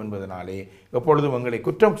தந்துவிட்டோம் என்பதனாலே எப்பொழுதும் எங்களை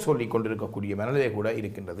குற்றம் சொல்லிக் கொண்டிருக்கக்கூடிய மனநிலை கூட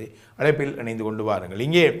இருக்கின்றது அழைப்பில் இணைந்து கொண்டு வாருங்கள்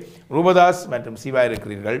இங்கே ரூபதாஸ் மற்றும் சிவா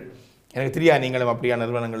இருக்கிறீர்கள் எனக்கு தெரியாது நீங்களும் அப்படியான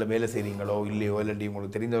நிறுவனங்களில் வேலை செய்கிறீங்களோ இல்லையோ இல்லாட்டி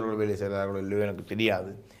உங்களுக்கு தெரிந்தவர்கள் வேலை செய்கிறார்களோ இல்லையோ எனக்கு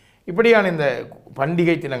தெரியாது இப்படியான இந்த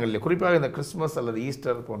பண்டிகை தினங்களில் குறிப்பாக இந்த கிறிஸ்மஸ் அல்லது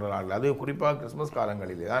ஈஸ்டர் போன்ற நாட்கள் அது குறிப்பாக கிறிஸ்மஸ்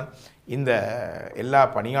காலங்களிலே தான் இந்த எல்லா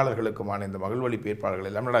பணியாளர்களுக்குமான இந்த மகிழ்வளிப்பு ஏற்பாடுகள்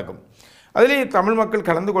எல்லாம் நடக்கும் அதிலே தமிழ் மக்கள்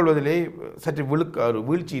கலந்து கொள்வதிலே சற்று ஒரு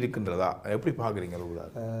வீழ்ச்சி இருக்கின்றதா எப்படி பார்க்குறீங்க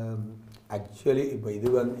ஆக்சுவலி இப்போ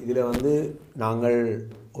இதில் வந்து நாங்கள்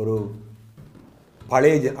ஒரு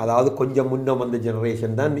பழைய அதாவது கொஞ்சம் முன்ன வந்த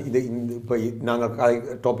ஜெனரேஷன் தான் இது இப்போ நாங்கள்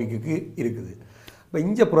டாப்பிக்கு இருக்குது இப்போ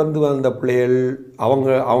இங்கே பிறந்து வந்த பிள்ளைகள்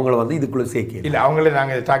அவங்கள வந்து இதுக்குள்ளே சேர்க்க இல்லை அவங்களே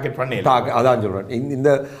நாங்கள் டார்கெட் பண்ணி அதான் சொல்கிறேன்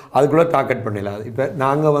இந்த அதுக்குள்ளே டார்கெட் பண்ணல இப்போ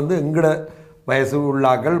நாங்கள் வந்து எங்களோட வயசு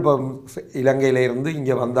உள்ளாக்கள் இப்போ இலங்கையிலேருந்து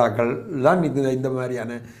இங்கே வந்தாக்கள் தான் இந்த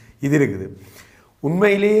மாதிரியான இது இருக்குது.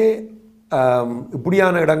 உண்மையிலேயே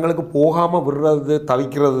இப்படியான இடங்களுக்கு போகாமல் விடுறது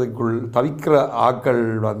தவிக்கிற ஆக்கள்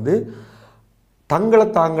வந்து தங்களை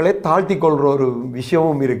தாங்களே தாழ்த்தி கொள்கிற ஒரு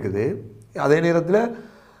விஷயமும் இருக்குது. அதே நேரத்தில்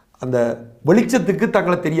அந்த வெளிச்சத்துக்கு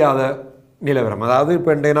தங்களை தெரியாத நிலவரம். அதாவது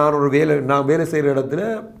இப்போ நான் வேலை செய்கிற இடத்துல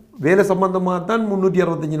வேலை சம்பந்தமாக தான்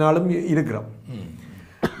 365 நாளும் இருக்கிறோம்.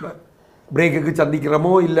 பிரேக்குக்கு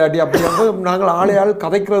சந்திக்கிறோமோ இல்லாட்டி அப்படியாக நாங்கள் ஆள்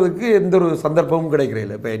கதைக்கிறதுக்கு எந்த ஒரு சந்தர்ப்பமும்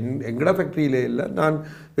கிடைக்கிறதில்ல. இப்போ எங்கட ஃபேக்ட்ரியில இல்லை, நான்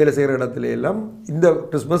வேலை செய்கிற இடத்துல எல்லாம் இந்த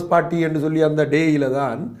கிறிஸ்மஸ் பார்ட்டி என்று சொல்லி அந்த டேயில்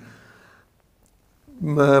தான்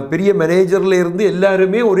பெரிய மேனேஜரில் இருந்து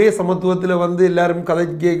எல்லாருமே ஒரே சமத்துவத்தில் வந்து எல்லாரும்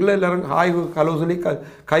கதைக்கல, எல்லாரும் ஹலோ சொல்லி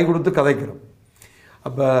கை கொடுத்து கதைக்கிறோம்.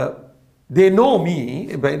 அப்போ தே நோ மீ.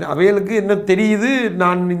 இப்போ அவைகளுக்கு என்ன தெரியுது,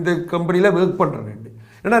 நான் இந்த கம்பெனியில் ஒர்க் பண்ணுறேன்.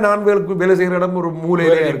 ஏன்னா நான் வேலை செய்கிற இடம் ஒரு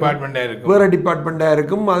மூலையில் வேறு டிபார்ட்மெண்ட்டாக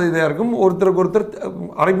இருக்கும், அது இதாக இருக்கும். ஒருத்தருக்கு ஒருத்தர்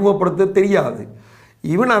அறிமுகப்படுத்த தெரியாது.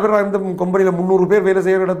 ஈவன் அவர் அந்த கம்பெனியில் 300 பேர் வேலை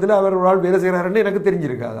செய்கிற இடத்துல அவர் ஒரு ஆள் வேலை செய்கிறாருன்னு எனக்கு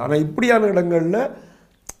தெரிஞ்சிருக்காது. ஆனால் இப்படியான இடங்களில்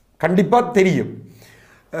கண்டிப்பாக தெரியும்.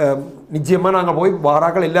 நிச்சயமாக நாங்கள் போய்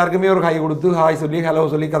வாராக்கள் எல்லாருக்குமே ஒரு ஹாய் கொடுத்து ஹாய் சொல்லி ஹலோ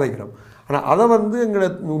சொல்லி கதைக்கிறோம். ஆனால் அதை வந்து எங்களை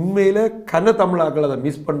உண்மையில் தமிழாக்கள் அதை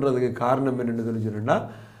மிஸ் பண்ணுறதுக்கு காரணம் என்னென்னு சொல்லி சொன்னா,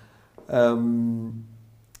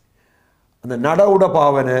 அந்த நடவுட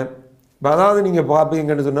பாவனை. அதாவது நீங்கள்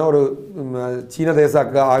பார்ப்பீங்கன்னு சொன்னால் ஒரு சீன தேச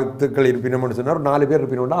ஆத்துக்கள் இருப்பினம்னு சொன்னால் ஒரு 4 பேர்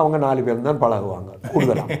இருப்பினோம்னா அவங்க 4 பேர் தான் பழகுவாங்க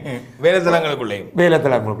கூடுதலாக வேலைத்தலங்களுக்குள்ளே.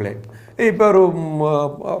 இப்போ ஒரு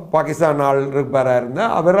பாகிஸ்தான் ஆள் இருப்பாராக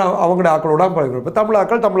இருந்தால் அவங்களோட ஆக்களோட பழகிடும். இப்போ தமிழ்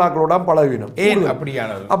ஆக்களோட பழகினோம்.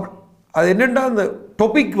 அப்படியான அது என்னென்னா அந்த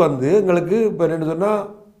டொபிக் வந்து எங்களுக்கு இப்போ என்னென்னு சொன்னால்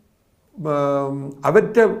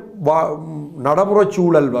அவற்ற நடைமுறை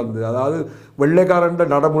சூழல் வந்து, அதாவது வெள்ளைக்காரன்ற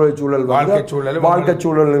நடைமுறை சூழல் வாழ்க்கை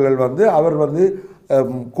சூழல்கள் வந்து அவர் வந்து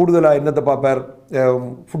கூடுதலாக என்னத்தை பார்ப்பார்,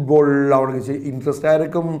 ஃபுட்பால் அவனுக்கு இன்ட்ரெஸ்டாக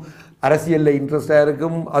இருக்கும், அரசியலில் இன்ட்ரெஸ்டாக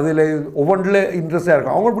இருக்கும், அதில் ஒவ்வொன்றில் இன்ட்ரெஸ்டாக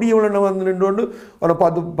இருக்கும். அவங்க இப்படி இவ்வளோ வந்து நின்று ஒரு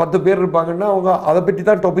 10 பேர் இருப்பாங்கன்னா அவங்க அதை பற்றி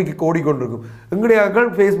தான் டாபிக் ஓடிக்கொண்டிருக்கும். எங்களுடைய ஆக்கள்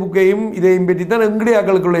ஃபேஸ்புக்கையும் இதையும் பற்றி தான் எங்களுடைய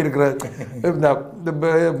ஆக்களுக்குள்ளே இருக்கிற இந்த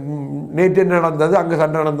நேற்று என்ன நடந்தது, அங்கே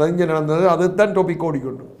சண்டை நடந்தது, இங்கே நடந்தது, அதுதான் டாபிக்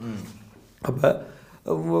ஓடிக்கொண்டிருக்கும். அப்போ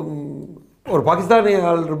ஒரு பாகிஸ்தானி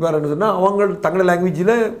ஆள் இருப்பாருன்னு சொன்னால் அவங்க தங்களோட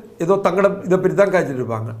லாங்குவேஜில் ஏதோ தங்களோட இதை பற்றி தான் காய்ச்சிட்டு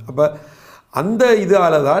இருப்பாங்க. அப்போ அந்த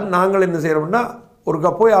இதால் தான் நாங்கள் என்ன செய்கிறோம்னா ஒரு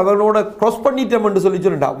போய் அவனோட க்ராஸ் பண்ணிட்டோம்னு சொல்லி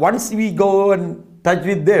சொல்லிட்டா once we go and touch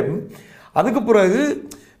with them, அதுக்கு பிறகு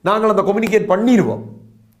நாங்கள் அந்த கம்யூனிகேட் பண்ணிடுவோம்.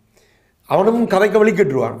 அவனும் கதைக்க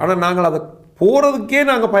வலிக்கிட்டுருவான். ஆனால் நாங்கள் அதை போகிறதுக்கே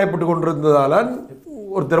நாங்கள் பயப்பட்டு கொண்டிருந்ததால்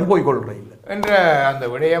ஒருத்தரம் போய்கொள்கிறேன் இல்லை என்ற அந்த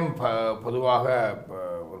விடயம் பொதுவாக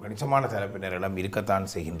ஒரு கணிசமான தரப்பினரிடம் இருக்கத்தான்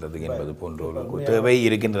செய்கின்றது என்பது போன்ற ஒரு தேவை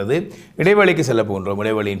இருக்கின்றது. இடைவெளிக்கு செல்ல போன்றோம்.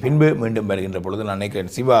 இடைவெளியின் பின்பு மீண்டும் வருகின்ற பொழுது நான்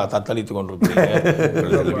நினைக்கிறேன் சிவா தத்தளித்து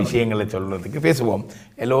கொண்டிருக்கிற விஷயங்களை சொல்வதற்கு பேசுவோம்.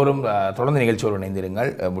 எல்லோரும் தொடர்ந்து நிகழ்ச்சியோடு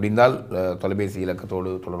இணைந்திருங்கள். முடிந்தால் தொலைபேசி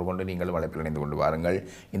இலக்கத்தோடு தொடர்பு கொண்டு நீங்கள் அழைப்பில் இணைந்து கொண்டு வாருங்கள்.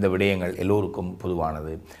 இந்த விடயங்கள் எல்லோருக்கும்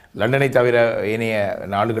பொதுவானது. லண்டனை தவிர ஏனைய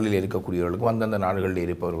நாடுகளில் இருக்கக்கூடியவர்களுக்கும் அந்தந்த நாடுகளில்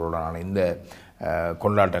இருப்பவர்களுடனான இந்த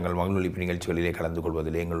கொண்டாட்டங்கள் மகிழ்வளிப்பு நிகழ்ச்சிகளிலே கலந்து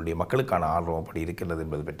கொள்வதில் எங்களுடைய மக்களுக்கான ஆர்வம் அப்படி இருக்கின்றது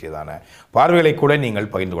என்பது பற்றியதான பார்வைகளை கூட நீங்கள்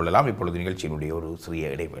பகிர்ந்து கொள்ளலாம். இப்பொழுது நிகழ்ச்சியினுடைய ஒரு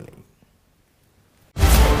சிறிய இடைவேளை.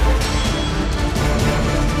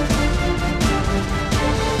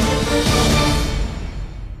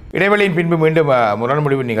 இடைவெளியின் பின்பு மீண்டும்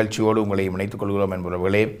முரண்முடிவு நிகழ்ச்சியோடு உங்களை இணைத்துக் கொள்கிறோம்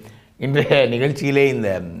என்பவர்களே. இன்றைய நிகழ்ச்சியிலே இந்த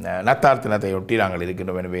நத்தார் தினத்தையொட்டி நாங்கள்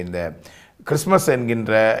இருக்கின்றோம். எனவே இந்த கிறிஸ்மஸ்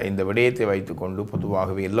என்கின்ற இந்த விடயத்தை வைத்துக்கொண்டு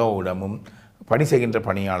பொதுவாகவே எல்லா இடமும் பணி செய்கின்ற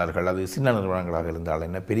பணியாளர்கள், அது சின்ன நிறுவனங்களாக இருந்தால்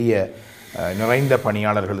என்ன, பெரிய நிறைந்த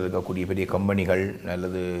பணியாளர்கள் இருக்கக்கூடிய பெரிய கம்பெனிகள்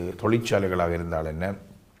அல்லது தொழிற்சாலைகளாக இருந்தால் என்ன,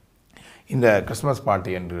 இந்த கிறிஸ்மஸ்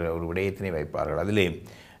பார்ட்டி என்ற ஒரு விடயத்தினை வைப்பார்கள். அதிலே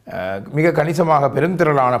மிக கணிசமாக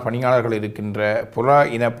பெருந்திரளான பணியாளர்கள் இருக்கின்ற புற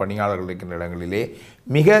இன பணியாளர்கள் இருக்கின்ற இடங்களிலே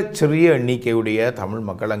மிக சிறிய எண்ணிக்கையுடைய தமிழ்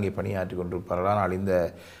மக்கள் அங்கே பணியாற்றி கொண்டிருப்பார்கள். ஆனால் இந்த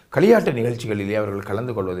களியாட்டு நிகழ்ச்சிகளிலே அவர்கள்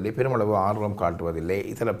கலந்து கொள்வதிலே பெருமளவு ஆர்வம் காட்டுவதில்லை.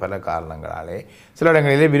 இதில் பல காரணங்களாலே சில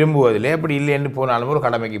இடங்களிலே விரும்புவதில்லை. அப்படி இல்லை என்று போனாலும் ஒரு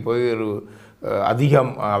கடமைக்கு போய் ஒரு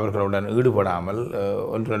அதிகம் அவர்களுடன் ஈடுபடாமல்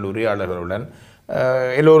 1-2 உரையாளர்களுடன்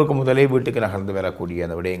எல்லோருக்கும் முதலே வீட்டுக்கு நகர்ந்து வரக்கூடிய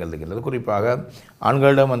அந்த விடயங்கள் இருக்கின்றது. குறிப்பாக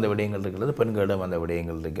ஆண்களிடம் அந்த விடயங்கள் இருக்கிறது, பெண்களிடம் அந்த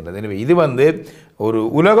விடயங்கள் இருக்கின்றது. எனவே இது ஒரு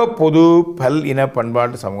உலக பொது பல் இன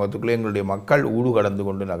பண்பாட்டு சமூகத்துக்குள்ளே எங்களுடைய மக்கள் ஊடு கடந்து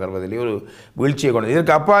கொண்டு நகர்வதிலே ஒரு வீழ்ச்சியை கொண்டது.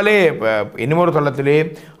 இதற்கு அப்பாலே இன்னொரு தளத்திலே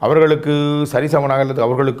அவர்களுக்கு சரிசமனாக அல்லது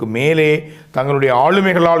அவர்களுக்கு மேலே தங்களுடைய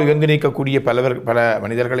ஆளுமைகளால் உயர்ந்து நிற்கக்கூடிய பல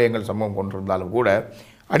மனிதர்களை எங்கள் சமூகம் கொண்டிருந்தாலும் கூட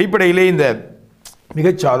அடிப்படையிலே இந்த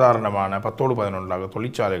மிகச் சாதாரணமான 10-11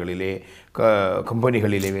 தொழிற்சாலைகளிலே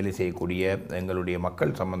கம்பெனிகளிலே வேலை செய்யக்கூடிய எங்களுடைய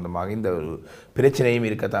மக்கள் சம்பந்தமாக இந்த ஒரு பிரச்சனையும்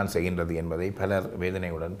இருக்கத்தான் செய்கின்றது என்பதை பலர்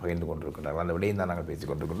வேதனையுடன் பகிர்ந்து கொண்டிருக்கிறார்கள். அந்த விடையும் தான் நாங்கள் பேசிக்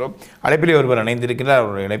கொண்டிருக்கின்றோம். அழைப்பிலே ஒருவர் இணைந்திருக்கிறார்.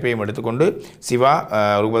 அவருடைய இணைப்பையும் எடுத்துக்கொண்டு சிவா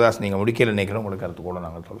ரூபதாஸ் நீங்கள் முடிக்கல நினைக்கிறோம், உங்களுக்கு கருத்து கூட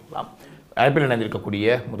நாங்கள் சொல்லலாம். அழைப்பில்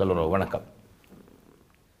இணைந்திருக்கக்கூடிய முதல்வர் வணக்கம்.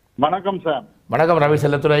 வணக்கம் சார். வணக்கம் ரவி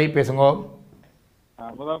செல்லத்துறை, பேசுங்க.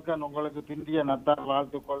 முதல்கண் உங்களுக்கு பிந்திய நத்தார்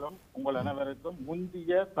வாழ்த்துக்களும் உங்கள் அனைவருக்கும்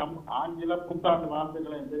முந்திய ஆங்கில புத்தாண்டு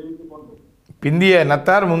வாழ்த்துக்களை தெரிவித்துக் கொண்டு. பிந்திய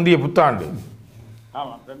நத்தார் முந்திய புத்தாண்டு.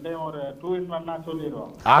 ஆமா, ரெண்டையும் ஒரு 2 in 1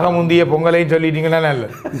 சொல்லிடுவோம். ஆக முந்திய பொங்கலையும் சொல்லிட்டீங்கன்னா நல்ல.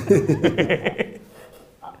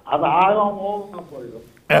 அது ஆகம் ஓகம் போயிடும்.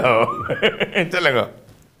 சொல்லுங்க.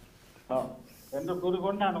 என்று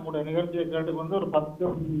கூறிக்கொண்டு நான் உங்களுடைய நிகழ்ச்சியை கேட்டுக்கொண்டு ஒரு 10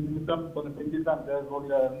 நிமிஷம் கொஞ்சம் பிந்தி தான்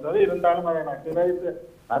கேட்கக்கூடிய இருந்தது. இருந்தாலும் அதை நான் கிடைத்து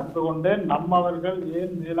அறிந்து கொண்டேன். நம்மவர்கள்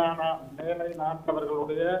ஏன் மேலை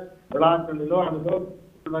நாட்டவர்களுடைய விழாக்களிலோ அதுலோ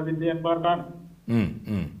சொல்வதில்லை என்பார்தான்.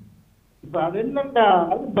 இப்ப அது என்னன்னா,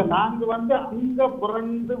 இப்ப நாங்க அங்க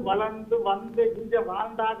பிறந்து வளர்ந்து இங்க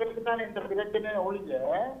வாழ்ந்தாங்களுக்கு தான் இந்த பிரச்சனை ஒழிய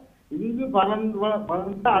இங்கு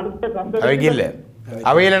வளர்ந்து அடுத்த சந்ததி இல்ல,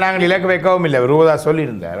 அவையில நாங்கள் இலக்கு வைக்கவும் இல்லை. ரூபதா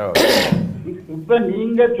சொல்லியிருந்தாரோ. இப்ப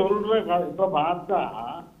நீங்க சொல்ற இப்ப பார்த்தா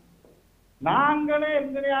நாங்களே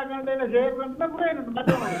எங்கனையாக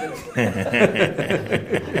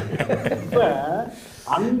இப்ப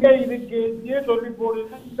அங்க இதுக்கே சொல்லி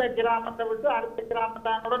போடுங்க, இந்த கிராமத்தை விட்டு அடுத்த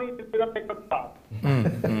கிராமத்தானோட நீங்க சிறப்பை கொடுத்தா.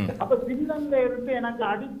 அப்ப சின்னம்ல இருந்து எனக்கு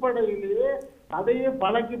அடிப்படையிலேயே அதையே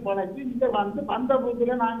பழக்கி இங்க அந்த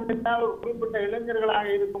பூத்துல நாங்க ஒரு குறிப்பிட்ட இளைஞர்களாக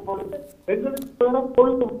இருக்கும் பொழுது எங்களுக்கு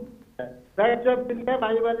பொழுது வாட்ஸ்அப் இல்ல,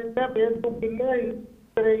 வைபர் இல்ல, பேஸ்புக் இல்ல,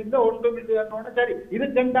 இல்ல, ஒன்றும் இல்லைன்னு சரி இது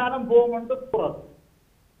சென்றாலும் போகும்னு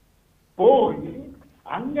போய்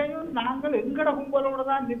அங்கேயும் நாங்கள் எங்கட கும்பலோட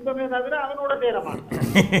தான் நிற்பமே தவிர அவனோட சேர மாட்டோம்.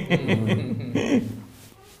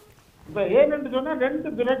 இப்ப ஏன்னு சொன்னா 2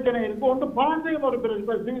 பிரச்சனை இருக்கு. ஒன்று பாஞ்சையும் ஒரு பிரச்சனை.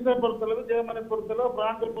 இப்ப சுவிஸை பொறுத்தளவு, ஜெர்மனை பொறுத்தளவு,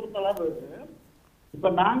 பிரான்ஸை பொறுத்தளவு இப்ப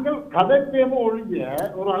நாங்கள் கதைப்பேமோ ஒழிய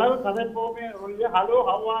ஒரு அளவு கதைப்போமே ஒழிய ஹலோ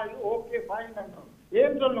ஹவாயு ஓகே ஃபைன் என்றோம்.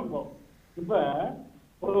 ஏன் சொல்லுங்க. இப்ப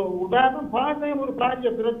ஒரு உதாரணம், பாசையும் ஒரு பாரிய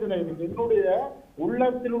பிரச்சனை இருக்கு. என்னுடைய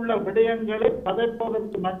உள்ளத்தில் உள்ள விடயங்களை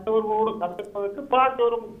கதைப்பதற்கு, மற்றவர்களோடு கதைப்பதற்கு பாட்டு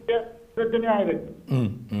ஒரு முக்கிய பிரச்சனையா இருக்கு.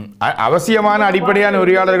 அவசியமான அடிப்படையான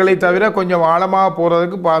உரையாடல்களை தவிர கொஞ்சம் ஆழமாக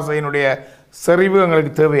போறதுக்கு பாசையினுடைய செறிவு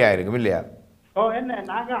எங்களுக்கு தேவையா இருக்கும் இல்லையா? என்ன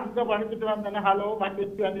நாங்க அங்க படிச்சுட்டு வந்தேன், ஹலோ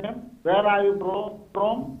வேற ஆயு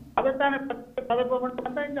ப்ரோம் அதைத்தானே கதைப்ப மட்டும்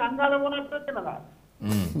வந்தா இங்க அங்கால போன பிரச்சனை தான்.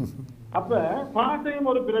 அப்ப பாசையும்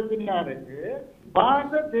ஒரு பிரச்சனையா இருக்கு.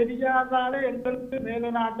 பாசை தெரியாதாலே எங்களுக்கு மேல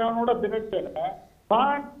நாட்டவனோட பிரச்சனை,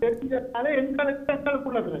 பாசை தெரிஞ்சதாலே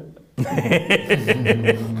எங்களுக்குள்ள பிரச்சனை.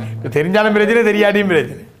 தெரிஞ்சாலும் பிரச்சனை, தெரியாதையும்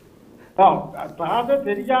பிரச்சனை. பாதை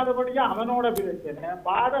தெரியாதபடியா அவனோட பிரச்சனை,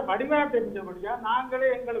 பாதை வடிவா தெரிஞ்சபடியா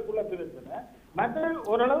நாங்களே எங்களுக்குள்ள பிரச்சனை. மற்ற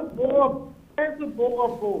ஓரளவு போக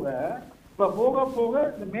போக இப்ப போக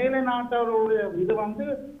இந்த மேலை நாட்டவர்களுடைய இது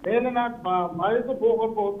மேலை நாட்டு மழுத்து போக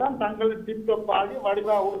தான் தங்களை டிப்டப் ஆகி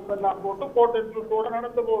வடிவா உறுப்பெல்லாம் போட்டு கோட்டோட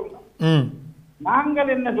நடந்து போகலாம்.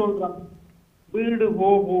 நாங்கள் என்ன சொல்றோம், வீடு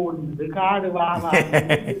போகுது, காடு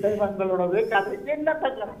வாங்களோடது கதை என்னத்தை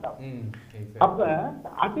கரெக்டா. அப்ப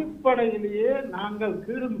அடிப்படையிலேயே நாங்கள்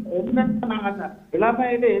என்னென்ன நாங்கள்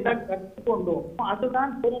இளமையில எதை கற்றுக்கொண்டோம்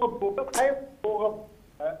அதுதான் போக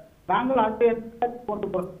நாங்கள் அதை கொண்டு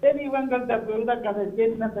போறோம். சரி, இவங்கள்ட்ட கதை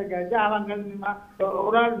சின்னத்தை கேட்டு அவங்க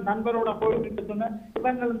ஒரு ஆள் நண்பரோட போயிட்டு சொன்ன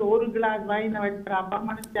இவங்க இந்த 1 கிளாஸ் வைனை வைக்கிறாப்பா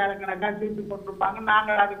மனுஷார கணக்கா தூக்கி கொண்டிருப்பாங்க.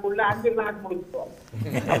 நாங்கள் அதுக்குள்ள 5 கிளாஸ் முடிச்சுவோம்.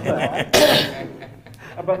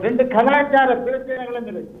 அப்ப 2 கலாச்சார பிரச்சனைகளும்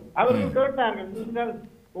இருக்கு. அவர்கள் கேட்டார்கள், நீங்கள்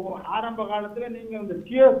ஆரம்ப காலத்துல நீங்க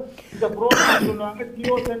இந்த புரோகிராம் சொல்லுவாங்க,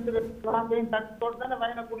 ஜியோ சென்டர் தானே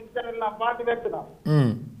வைனை குடிச்சா எல்லாம் பாட்டு வைக்கலாம்.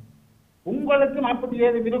 உங்களுக்கும் அப்படி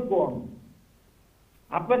ஏது இருக்கும்.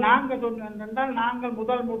 அப்ப நாங்க சொன்னால் நாங்கள்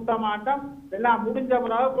முதல் முட்ட மாட்டோம், எல்லாம் முடிஞ்ச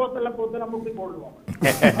பிறகு போத்தல முட்டி போடுவோம்.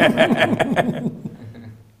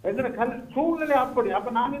 சூழ்நிலை அப்படி.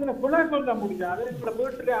 அப்ப நாங்க இதுல பிள்ளை சொல்ல முடியாது. இப்ப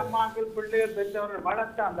வீட்டுல அம்மாக்கள் பிள்ளைகள் பெற்றவர்கள்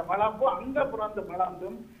வளர்த்த அந்த வளர்ப்பு அங்க பிறந்து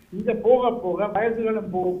வளர்ந்தும் இங்க போக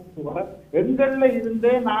வயசுகளும் போக எங்கள்ல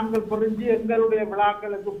இருந்தே நாங்கள் புரிஞ்சு எங்களுடைய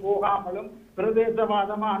விழாக்களுக்கு போகாமலும்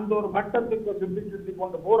பிரதேசவாதமா அந்த ஒரு மட்டத்துக்கு சுத்தி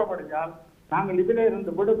கொண்டு போறபடியால் நாங்கள் இதுல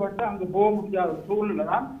இருந்து விடுபட்டு அங்கு போக முடியாத சூழ்நிலை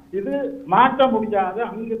தான். இது மாற்ற முடியாத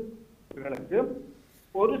அங்குகளுக்கு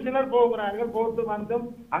ஒரு சிலர் போகிறார்கள், போட்டு வந்தும்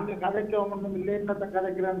அங்க கதைக்க ஒன்றும் இல்லை, என்னத்தை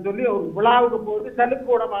கதைக்கிறேன்னு சொல்லி ஒரு விழாவுக்கு போட்டு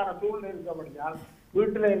சலுக்கூடமான சூழ்நிலை இருக்கபடியால்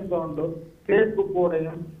வீட்டுல இருந்த கொண்டு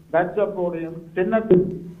பேஸ்புக்கோடையும் வாட்ஸ்அப்போடையும் சின்ன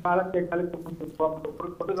காலத்தை கழித்து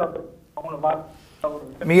அவங்களை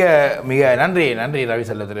மிக மிக நன்றி நன்றி ரவி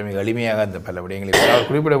செல்லத்துறை. மிக எளிமையாக அந்த பல விடயங்களை அவர்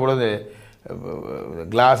குறிப்பிட பொழுது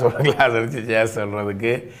கிளாஸ் அடித்து சேர்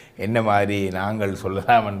சொல்கிறதுக்கு என்ன மாதிரி நாங்கள்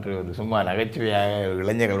சொல்லலாம் என்று ஒரு சும்மா நகைச்சுவையாக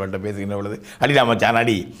இளைஞர்கள் மட்டும் பேசுகின்ற பொழுது அடிதாம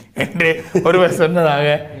சானாடி என்று ஒருவர்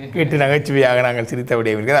சொன்னதாக கேட்டு நகைச்சுவையாக நாங்கள் சிரித்த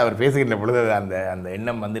விடயம் இருக்கிறது. அவர் பேசுகின்ற பொழுது அந்த அந்த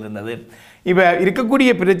எண்ணம் வந்திருந்தது. இப்போ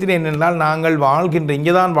இருக்கக்கூடிய பிரச்சனை என்னென்றால், நாங்கள் வாழ்கின்ற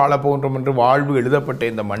இங்கே தான் வாழப்போகின்றோம் என்று வாழ்வு எழுதப்பட்ட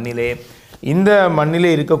இந்த மண்ணிலே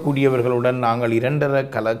இருக்கக்கூடியவர்களுடன் நாங்கள் இரண்டரை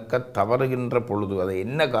கலக்க தவறுகின்ற பொழுது, அது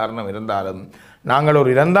என்ன காரணம் இருந்தாலும் நாங்கள் ஒரு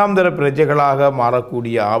இரண்டாம் தர பிரஜைகளாக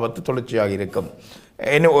மாறக்கூடிய ஆபத்து தொடர்ச்சியாக இருக்கும்.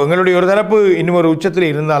 எங்களுடைய ஒரு தரப்பு இன்னும் ஒரு உச்சத்தில்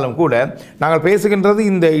இருந்தாலும் கூட நாங்கள் பேசுகின்றது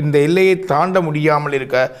இந்த எல்லையை தாண்ட முடியாமல்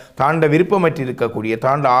தாண்ட விருப்பமற்றி இருக்கக்கூடிய,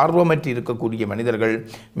 தாண்ட ஆர்வமற்றி இருக்கக்கூடிய மனிதர்கள்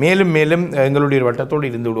மேலும் மேலும் எங்களுடைய ஒரு வட்டத்தோடு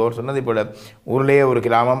இருந்து விடுவோர். சொன்னதை போல ஊரிலேயே ஒரு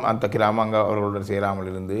கிராமம், அந்த கிராமம் அங்கே அவர்களுடன் சேராமல்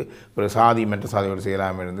இருந்து, ஒரு சாதி மற்ற சாதியோடு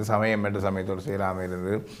சேராமல் இருந்து, சமயம் மற்ற சமயத்தோடு சேராமல்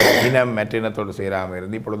இருந்து, இனம் மற்ற இனத்தோடு சேராமல்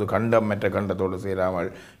இருந்து, இப்பொழுது கண்டம் மற்ற கண்டத்தோடு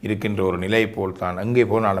சேராமல் இருக்கின்ற ஒரு நிலை போல் தான் அங்கே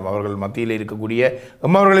போனாலும் அவர்கள் மத்தியில் இருக்கக்கூடிய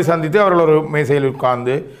அவர்களை சந்தித்து அவர்கள் ஒரு மேசையில்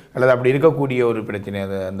அல்லது அப்படி இருக்கக்கூடிய ஒரு பிரச்சனை,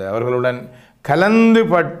 அந்த அவர்களுடன் கலந்து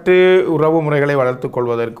பட்டு உறவு முறைகளை வளர்த்துக்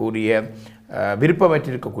கொள்வதற்குரிய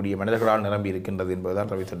விருப்பமற்றிருக்கக்கூடிய மனிதர்களால் நிரம்பி இருக்கின்றது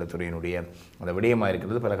என்பதுதான் ரவி செல்லத்துறையினுடைய அந்த விடயமாக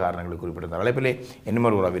இருக்கிறது. பல காரணங்களை குறிப்பிட்ட அழைப்பிலே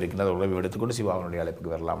இன்னொரு உறவு இருக்கின்றது. உறவை எடுத்துக்கொண்டு சிவாவினுடைய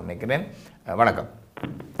அழைப்புக்கு வரலாம் நினைக்கிறேன். வணக்கம்.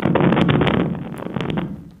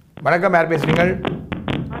 வணக்கம். யார் பேசுறீங்கள்?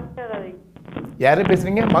 யாரு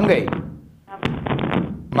பேசுறீங்க?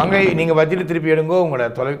 மங்கை, நீங்கள் வச்சுட்டு திருப்பி எடுங்கோ. உங்களோட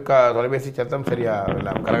தொலைபேசி சத்தம் சரியா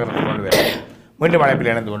இல்லை, கரகரத்தை கொண்டு வர மீண்டும் அழைப்பில்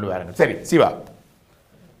இணைந்து கொண்டு வராங்க. சரி சிவா,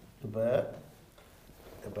 இப்போ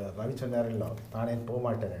ரவி சொன்னார் இல்லை, தானே போக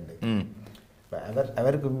மாட்டேன். இப்போ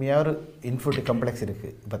அவருக்கு உண்மையாக ஒரு இன்ஃபினிட்டி காம்ப்ளெக்ஸ்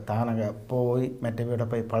இருக்குது. இப்போ தானங்க போய் மற்றவையோட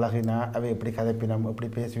போய் பழகினா அவை எப்படி கதைப்பினம் எப்படி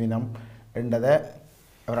பேசுவினம் என்றதை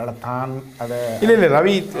அவரால் தான் அதை இல்லை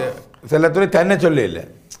ரவி செல்லத்துறை தன்னை சொல்ல இல்லை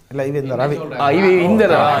இல்லை, இது இந்த ரவி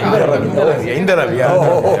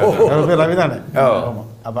ரவி தானே. ஆமாம்.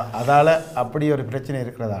 அப்போ அதால் அப்படி ஒரு பிரச்சனை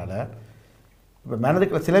இருக்கிறதால இப்போ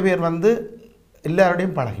மனதுக்குள்ள சில பேர்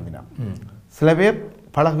எல்லாரோடையும் பழகிவினோம், சில பேர்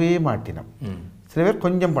பழகவே மாட்டினோம், சில பேர்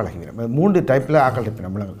கொஞ்சம் பழகிவினோம். 3 டைப்பில் ஆக்கள்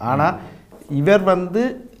இருப்பினோம். ஆனால் இவர்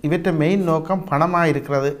இவற்ற மெயின் நோக்கம் பணமாக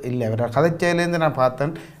இருக்கிறது இல்லை. அவர் கதைச்சையிலேருந்து நான்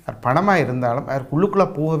பார்த்தேன், பணமாக இருந்தாலும் அவருக்கு உள்ளுக்குள்ளே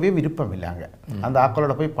போகவே விருப்பம் இல்லை. அங்கே அந்த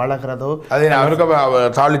ஆக்களோட போய் பழகிறதோ அது அவருக்கு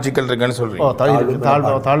தாழ்வு சிக்கல் இருக்குன்னு சொல்கிறோம்,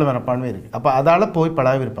 தாழ்வு மனப்பான்மை இருக்குது. அப்போ அதால் போய்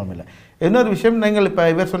பழக விருப்பம் இல்லை. இன்னொரு விஷயம், நீங்கள் இப்போ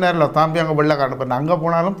இவர் சொன்னார்ல தாம்பி அங்கே வெள்ளக்காரன், இப்போ அங்கே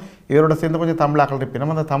போனாலும் இவரோட சேர்ந்து கொஞ்சம் தமிழாக்கள்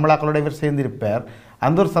இருப்பினோம், அந்த தமிழாக்களோட இவர் சேர்ந்திருப்பார்.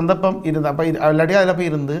 அந்த ஒரு சந்தர்ப்பம் இருந்து அப்போ இல்லாட்டி அதில்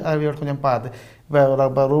போய் இருந்து அதை கொஞ்சம் பார்த்து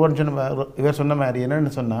இப்போ ரூபன் இவர் சொன்ன மாதிரி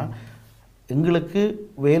என்னென்னு சொன்னால், எங்களுக்கு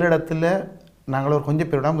வேலிடத்தில் நாங்கள் ஒரு கொஞ்சம்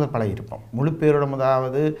பேரோட முதல் பழகிருப்போம், முழு பேரோட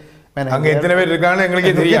முதலாவது எத்தனை பேர் இருக்காங்க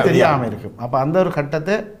எங்களுக்கே தெரியாமல் இருக்கும். அப்போ அந்த ஒரு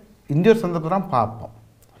கட்டத்தை இந்த ஒரு சந்தர்ப்பத்தை தான் பார்ப்போம்.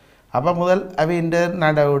 அப்போ முதல் அவை இந்த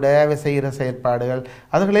நடவுட அவை செய்கிற செயற்பாடுகள்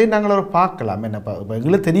அதுகளையும் நாங்கள் ஒரு பார்க்கலாம். என்னப்பா இப்போ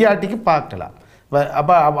எங்களுக்கு தெரியாட்டிக்கு பார்க்கலாம்.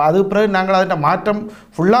 அப்போ அதுக்கு பிறகு நாங்கள் அதில் மாற்றம்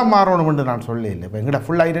ஃபுல்லாக மாறணும்னு நான் சொல்ல இல்லை. இப்போ எங்கள்கிட்ட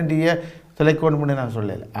ஃபுல் ஐடென்டிட்டியை தொலைக்கணும்னு நான்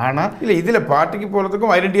சொல்லலை. ஆனால் இல்லை இதில் பார்ட்டிக்கு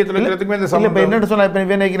போகிறதுக்கும் ஐடென்டிட்டியை தொலைக்கிறதுக்குமே இந்த இல்லை. இப்போ என்னென்னு சொன்னால் இப்போ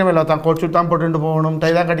வேணைக்கிறோம் இல்லை, தான் கோச்சு தான் போட்டுட்டு போகணும்,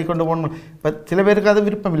 டை தான் கட்டி கொண்டு போகணும். இப்போ சில பேருக்கு அது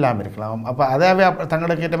விருப்பம் இல்லாமல் இருக்கலாம். அப்போ அதாவே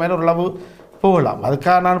தங்களுக்கு ஏற்ற மாதிரி ஒரு அளவு போகலாம்.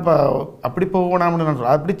 அதுக்காக நான் இப்போ அப்படி போகணும்னு நான்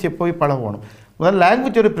சொல்கிறேன். அப்படி போய் பழகணும். முதல்ல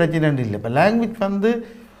லாங்குவேஜ் ஒரு பிரச்சனை இல்லை. இப்போ லாங்குவேஜ்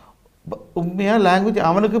உண்மையாக லாங்குவேஜ்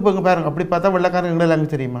அவனுக்கு இப்போ இங்கே பாருங்க, அப்படி பார்த்தா வெள்ளைக்காரன் எங்களை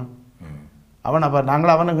லாங்குவேஜ் தெரியுமா அவன்? அப்போ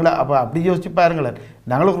நாங்களும் அவனுங்களை அப்போ அப்படி யோசிச்சு பாருங்களேன்.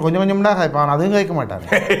 நாங்களும் கொஞ்சம் கொஞ்சம்னா இப்போ அவன் அதுவும் கேட்க மாட்டாங்க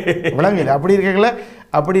விளங்கல.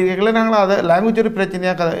 அப்படி இருக்கல நாங்களும் அதை லாங்குவேஜ் ஒரு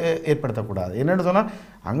பிரச்சனையாக ஏற்படுத்தக்கூடாது. என்னென்னு சொன்னால்,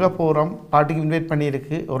 அங்கே போகிறோம், பாட்டிக்கு இன்வைட்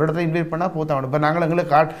பண்ணியிருக்கு, ஒரு இடத்துல இன்வைட் பண்ணால் போத்தான். இப்போ நாங்கள்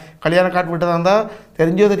எங்களுக்கு கல்யாண காட்டு விட்டதாக இருந்தால்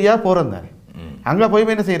தெரிஞ்சோ தெரியா போகிறோம் தானே. அங்கே போய்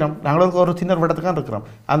என்ன செய்கிறோம், நாங்களும் ஒரு சின்ன இடத்துக்காக இருக்கிறோம்.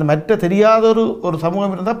 அந்த மற்ற தெரியாத ஒரு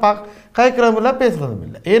சமூகம் இருந்தால் கதைக்கிறதும் இல்லை, பேசுகிறதும்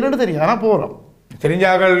இல்லை. ஏன்னு தெரியும், ஆனால் போகிறோம்,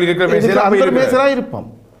 தெரிஞ்சாக்கள் இருக்கிற பேசுகிறா இருப்போம்.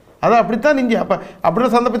 அது அப்படித்தான் நீங்கள் அப்போ அப்படி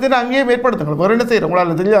ஒரு சந்தர்ப்பத்தை அங்கேயே ஏற்படுத்துங்க. ஒரு என்ன செய்கிறோம்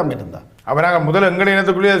உங்களால் தெரியாமல் இருந்தால் அப்போ நாங்கள் முதல்ல எங்களை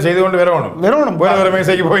இனத்துக்குள்ளேயே செய்து கொண்டு வரணும் ஒரு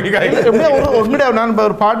மேசைக்கு போய் உங்கள்கிட்ட நான்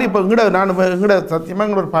ஒரு பாட்டி இப்போ எங்கட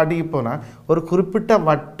சத்தியமாக ஒரு பாட்டிக்கு போனால் ஒரு குறிப்பிட்ட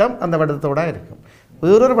வட்டம் அந்த வட்டத்தோட இருக்கும்.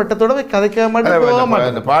 வேறொரு வட்டத்தோட போய் கதைக்க மாட்டேன்.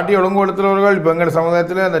 அந்த பாட்டி ஒழுங்குபடுத்துறவர்கள் இப்போ எங்கள்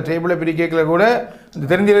சமுதாயத்தில் அந்த டேபிளை பிரிக்கல கூட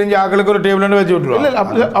தெரிஞ்ச ஆக்களுக்கு ஒரு டேபிள் வச்சு விட்டுருவோம். இல்லை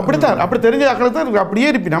அப்படித்தான், அப்படி தெரிஞ்ச ஆக்களுக்கு தான் அப்படியே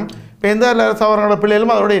இருப்பினோம். இப்போ எந்த சவரங்களோட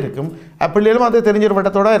பிள்ளைகளும் அதோட இருக்கும், பிள்ளைகளும் அதை தெரிஞ்ச ஒரு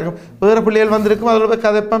வட்டத்தோட இருக்கும். வேறு பிள்ளைகள் வந்திருக்கும், அதில் போய்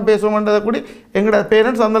கதைப்பம் பேசுவோம்ன்றதை கூட எங்களோட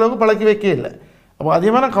பேரண்ட்ஸ் அந்தளவுக்கு பழக்கி வைக்க இல்லை. அப்போ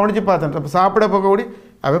அதிகமாக நான் கவனித்து பார்த்தேன். இப்போ சாப்பிட போக கூடி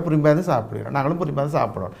அவன் புரிம்பாந்து சாப்பிடுவோம், நாங்களும் புரிம்பாந்து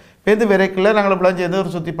சாப்பிடுவோம். பேருந்து விரைக்கில் நாங்கள் இப்பெல்லாம் சேர்ந்து ஒரு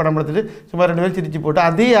சுற்றி படம் எடுத்துட்டு சும்மா 2 பேர் சிரிச்சு போட்டு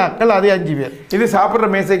அதே ஆக்கள் அதே 5 பேர். இது சாப்பிட்ற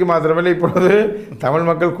மேசைக்கு மாத்திரமில்லை, இப்பொழுது தமிழ்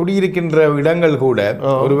மக்கள் குடியிருக்கின்ற இடங்கள் கூட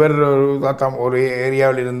ஒருவர் ஒரு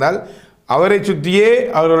ஏரியாவில் இருந்தால் அவரை சுற்றியே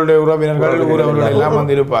அவர்களுடைய உறவினர்கள் ஊரவர்கள் எல்லாம்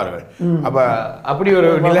வந்து இருப்பார்கள். அப்ப அப்படி ஒரு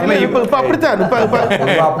நிலைமை அப்படித்தான்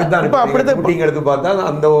எடுத்து பார்த்தா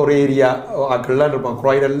அந்த ஒரு ஏரியா ஆக்கள்லாம் இருப்பான்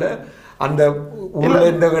குராய்டல்ல அந்த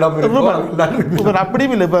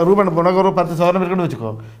அப்படியும் இல்லை. இப்போ ரூபன் உனக்கு ஒரு 10 சவரம் இருக்குன்னு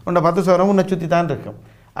வச்சுக்கோ, உன்னை 10 சவரம் உன்னை சுற்றி தான் இருக்கும்.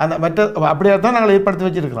 அந்த மற்ற அப்படியே தான் நாங்கள் ஏற்படுத்தி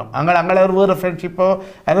வச்சுருக்கிறோம். அங்கே ஒரு வேறு ஃப்ரெண்ட்ஷிப்போ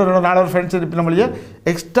அது ஒரு 4 ஃப்ரெண்ட்ஷிப் நம்மளையே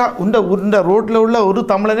எக்ஸ்ட்ரா உண்ட ரோட்டில் உள்ள ஒரு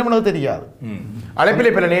தமிழனே நமக்கு தெரியாது.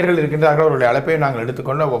 அழைப்பிலே பல நேர்கள் இருக்கின்றார்கள். அவருடைய அழைப்பை நாங்கள்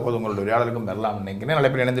எடுத்துக்கொண்டு ஒவ்வொரு உங்களுடைய உரையாடலுக்கும் வரலாம் நினைக்கிறேன்.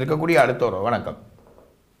 அழைப்பில் இணைந்திருக்கக்கூடிய அடுத்த ஒரு வணக்கம்.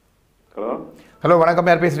 ஹலோ ஹலோ வணக்கம்,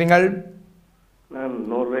 யார் பேசுறீங்கள்? நான்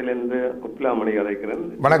நோர்வேலேருந்து குப்லாமணி அழைக்கிறேன்.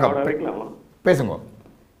 வணக்கம், அழைக்கலாமா? பேசுங்க.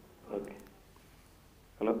 ஓகே.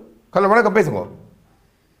 ஹலோ ஹலோ வணக்கம், பேசுங்க.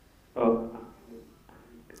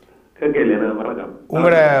 கேட்கல. வணக்கம்.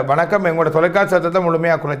 உங்களோட வணக்கம். எங்களோட தொலைக்காட்சி சத்தத்தை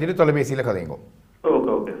முழுமையாக குறைச்சிட்டு தொலைபேசியில் கதைங்க.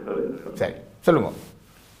 ஓகே ஓகே சரி சரி சொல்லுங்க.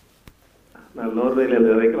 நான்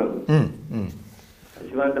நோர்வேலேருந்து அழைக்கலாம். ம் ம்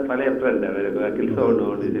சிவாண்ட பழைய ஃப்ரெண்ட் கில்ஸ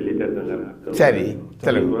ஒன்று சொல்லிட்டு இருந்தாங்க. சரி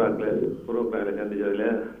சொல்லுங்க. பூர்வப்பிராயில் சந்திச்சதில்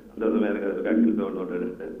அந்த மேலே கில்ஸ ஒன்று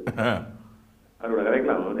எடுத்தேன். அவரோட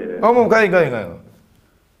கதைக்கலாமா? ஆமாம் கதைங்க கதைங்க.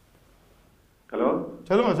 ஹலோ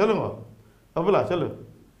சொல்லுங்க சொல்லுங்க அப்புலா சொல்லு.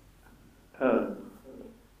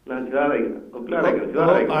 நான் சிவாரைக்கிறேன்.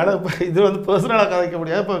 இது வந்து பர்சனலாக கதைக்க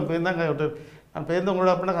முடியாது. இப்போ பேருந்தாங்க நான் பேருந்து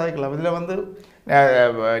உங்களோட அப்படின்னா கதைக்கலாம். இதில் வந்து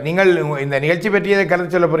நீங்கள் இந்த நிகழ்ச்சி பற்றியதை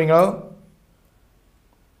கருத்து சொல்ல போறீங்களோ?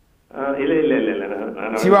 இல்லை இல்லை இல்லை இல்லை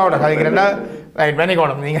சிவாவோட கதைக்கிறேன்னா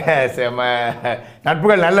பண்ணிக்கணும். நீங்கள்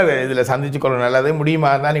நட்புகள் நல்லது, இதில் சந்திச்சு கொள்ள நல்லது. முடியுமா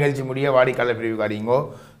இருந்தால் நிகழ்ச்சி முடிய வாடிக்கையாளர் பிரிவு காரிங்கோ,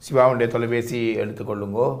 சிவாவுடைய தொலைபேசி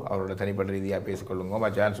எடுத்துக்கொள்ளுங்கோ, அவரோட தனிப்பட்ட ரீதியாக பேசிக்கொள்ளுங்கோ.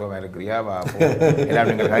 மச்சான் சோமா இருக்கிறியா வா எல்லாம்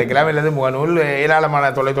நீங்கள் கதைக்கலாம். இல்லது முகநூல்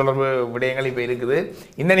ஏராளமான தொலைத்தொடர்பு விடயங்கள் இப்போ இருக்குது.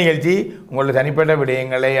 இந்த நிகழ்ச்சி உங்களோட தனிப்பட்ட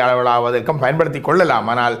விடயங்களை அளவலாவதற்கும் பயன்படுத்தி கொள்ளலாம்.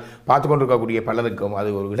 ஆனால் பார்த்து கொண்டிருக்கக்கூடிய பலருக்கும் அது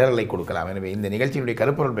ஒரு இடர்களை கொடுக்கலாம். எனவே இந்த நிகழ்ச்சியினுடைய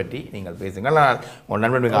கருப்பொருள் பற்றி நீங்கள் பேசுங்கள். ஆனால் உங்கள்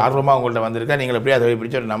நண்பன் மிக ஆர்வமாக உங்கள்கிட்ட வந்திருக்கா. நீங்கள் எப்படியா அதை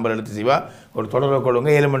பிடிச்ச ஒரு நம்பர் எடுத்து சிவா ஒரு தொடர்பை கொள்ளுங்க.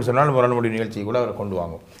 7 மணி சொன்னால் முரண்முடி நிகழ்ச்சி கூட அவரை கொண்டு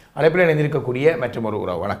வாங்கும். அழைப்பில் இணைந்திருக்கக்கூடிய மற்றும் ஒரு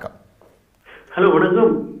உறவு. வணக்கம். ஹலோ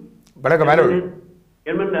வணக்கம். வணக்கம் அருள்.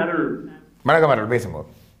 அருள். வணக்கம் அருள், பேசுங்க.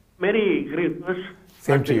 Merry Christmas.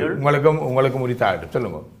 Same to you. உங்களுக்கும் உரித்தாகட்டும்,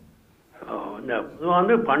 சொல்லுங்க.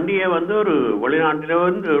 இந்த பண்டிகை ஒரு வெளிநாட்டில்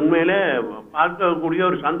உண்மையில பார்க்கக்கூடிய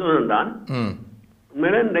ஒரு சந்தோஷம் தான்.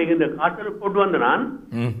 உண்மையில இன்றைக்கு இந்த காய்ச்சல் போட்டு வந்த நான்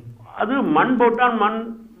அது மண் போட்டால் மண்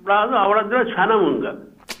அவ்வளோ சனமுங்க.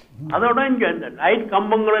 அதோட இங்க இந்த லைட்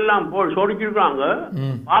கம்பங்கள் எல்லாம் சோடிச்சிருக்காங்க.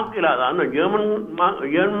 பார்க்கல அந்த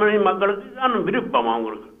ஜெர்மனி மக்களுக்கு தான் விருப்பம்.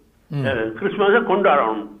 அவங்களுக்கு கிறிஸ்துமஸை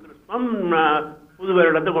கொண்டாடணும், கிறிஸ்துமஸ் புது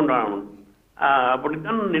வருடத்தை கொண்டாடணும்,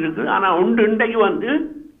 அப்படித்தான் இருக்குது. ஆனா இன்றைக்கு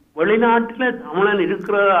வெளிநாட்டில் தமிழன்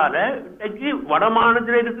இருக்கிறதால இன்றைக்கு வட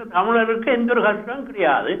மாநிலத்தில் இருக்கிற தமிழருக்கு எந்த ஒரு கஷ்டம்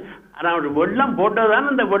கிடையாது. ஆனா வெள்ளம் போட்டதான்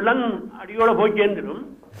அந்த வெள்ளம் அடியோட போய் சேர்ந்துடும்.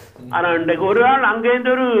 ஆனா இன்றைக்கு ஒரு நாள்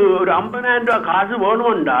அங்கேருந்து ஒரு 50,000 ரூபாய் காசு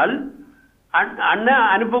வேணும் என்றால் அண்ணன்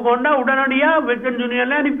அனுப்ப கொண்டா உடனடியா வெஸ்டர்ன்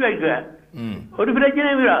யூனியன்ல அனுப்பி வைக்க ஒரு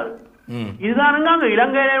பிரச்சனையும் இராது. இதுதானுங்க அங்க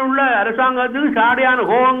இலங்கையில உள்ள அரசாங்கத்துக்கு சாடியான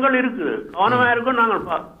கோபங்கள் இருக்குது. கவனமா இருக்கும்.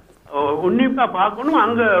 நாங்கள் உன்னிப்பா பார்க்கணும்.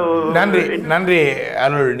 அங்க நன்றி நன்றி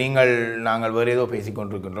அருள். நாங்கள் வேறு ஏதோ பேசிக்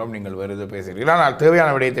கொண்டிருக்கின்றோம், நீங்கள் வேறு ஏதோ பேசுகிறீர்கள். ஆனால்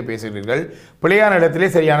தேவையான விடயத்தை பேசுகிறீர்கள். பிழையான இடத்திலே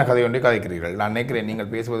சரியான கதை ஒன்றை கதைக்கிறீர்கள். நான் நினைக்கிறேன்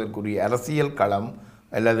நீங்கள் பேசுவதற்குரிய அரசியல் களம்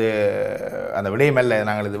அல்லது அந்த விடயம் அல்ல.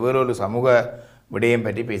 நாங்கள் இது வேறொரு சமூக விடயம்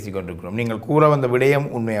பற்றி பேசிக்கொண்டிருக்கிறோம். நீங்கள் கூற வந்த விடயம்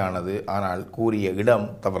உண்மையானது, ஆனால் கூறிய இடம்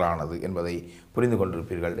தவறானது என்பதை புரிந்து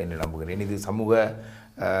கொண்டிருப்பீர்கள் என்று நம்புகிறேன். இது சமூக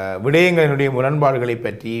விடயங்களினுடைய முரண்பாடுகளை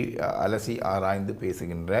பற்றி அலசி ஆராய்ந்து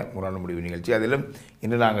பேசுகின்ற முரண் முடிவு நிகழ்ச்சி. அதிலும்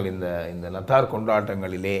இன்று நாங்கள் இந்த நத்தார்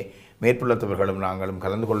கொண்டாட்டங்களிலே மேற்புலத்தவர்களும் நாங்களும்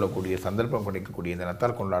கலந்து கொள்ளக்கூடிய சந்தர்ப்பம் கிடைக்கக்கூடிய இந்த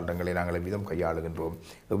நத்தார் கொண்டாட்டங்களை நாங்கள் எவ்விதம் கையாளுகின்றோம்,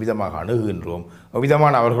 எவ்விதமாக அணுகுகின்றோம்,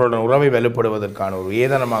 எவ்விதமான அவர்களுடன் உறவை வலுப்படுவதற்கான ஒரு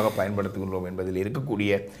ஏதனமாக பயன்படுத்துகின்றோம் என்பதில்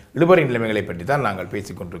இருக்கக்கூடிய இழுபறி நிலைமைகளை பற்றி தான் நாங்கள்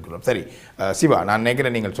பேசிக்கொண்டிருக்கிறோம். சரி சிவா, நான்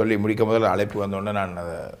நினைக்கிறேன் நீங்கள் சொல்லி முடிக்க முதல்ல அழைப்பு வந்தோடனே நான்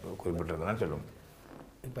அதை குறிப்பிட்டிருந்தேன். சொல்லுவோம்.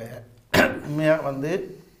 இப்போ உண்மையாக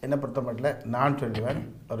என்னை பொறுத்த மட்டும் நான் சொல்லுவேன்,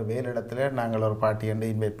 ஒரு வேறு இடத்துல நாங்கள் ஒரு பார்ட்டி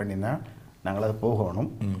இன்வைட் பண்ணினா நாங்கள் அது போகணும்.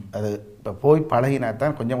 அது இப்போ போய் பழகினா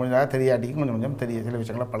தான் கொஞ்சம் கொஞ்சம் தெரியாட்டிக்கும் கொஞ்சம் கொஞ்சம் தெரிய சில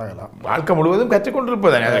விஷயங்களை பழகலாம். வாழ்க்கை முழுவதும்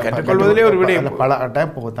கற்றுக்கொண்டிருப்பதானே, அதை கற்றுக்கொள்வதிலே ஒரு விட பல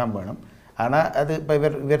டைம் போகத்தான் வேணும். ஆனால் அது இப்போ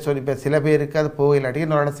இவர் சொல்லி இப்போ சில பேருக்கு அது போகலாட்டி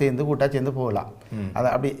இன்னொரு சேர்ந்து கூட்டாக சேர்ந்து போகலாம். அது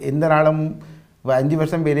அப்படி எந்த நாளும் இப்போ 5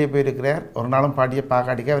 வருஷம் வெளியே போயிருக்கிறார், ஒரு நாளும் பாட்டியை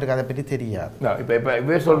பார்க்காட்டிக்க அவருக்கு அதை பற்றி தெரியாது. இப்போ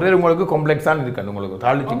இவர் சொல்கிறது உங்களுக்கு காம்ப்ளெக்ஸாக இருக்காது, உங்களுக்கு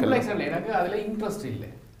தாழ்ச்சி எனக்கு அதில் இன்ட்ரெஸ்ட் இல்லை.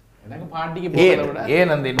 எனக்கு பாட்டிக்கு போறதை விட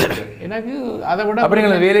ஏன் அந்த interest? எனக்கு அதை விட அப்படி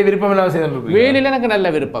நீங்கள் வேலை விருப்பம் இல்லாமல் செய்து வேலையில் எனக்கு நல்ல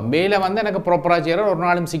விருப்பம். வேலை வந்து எனக்கு ப்ராப்பராக செய்கிறேன். ஒரு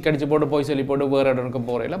நாளும் சிக்கடிச்சு போட்டு போய் சொல்லி போட்டு வேறு இடத்துக்கு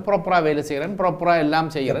போகிறேன். ப்ராப்பராக வேலை செய்கிறேன், ப்ராப்பராக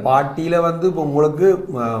எல்லாம் செய்கிறேன். பாட்டியில் வந்து இப்போ உங்களுக்கு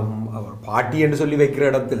பாட்டி என்று சொல்லி வைக்கிற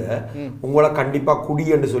இடத்துல உங்களை கண்டிப்பாக குடி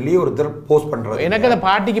என்று சொல்லி ஒருத்தர் போஸ்ட் பண்ணுறது. எனக்கு அந்த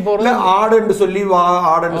பாட்டிக்கு போகிறது ஆடுன்னு சொல்லி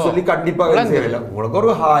ஆடுன்னு சொல்லி கண்டிப்பாக செய்யல. உங்களுக்கு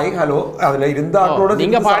ஒரு ஹாய் ஹலோ அதில் இருந்த ஆட்டோட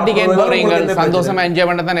நீங்கள் பாட்டிக்கு ஏன் போகிறீங்க? சந்தோஷமாக என்ஜாய்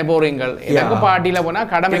பண்ண தானே போகிறீங்க. எனக்கு பாட்டியில் போனால்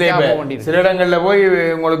கடமைக்காக போக வேண்டியது. சில இடங்களில் போய்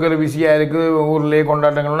உங்களுக்கு ஒரு பிஸியாக இருக்குது, ஊர்லேயே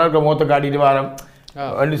கொண்டாட்டங்கள்னா இருக்க மொத்த காட்டிட்டு வரோம்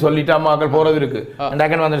அப்படி சொல்லிட்டு அம்மாக்கள் போறது இருக்கு.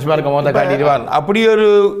 வந்துருச்சுமா இருக்க மொத்த காட்டிட்டு வரோம். அப்படி ஒரு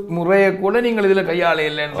முறையை கூட நீங்கள் இதில் கையாள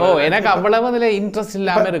இல்லைன்னு. எனக்கு அவ்வளவு அதில் இன்ட்ரெஸ்ட்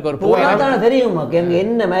இல்லாமல் இருக்கு. ஒரு தெரியும்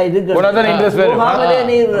என்ன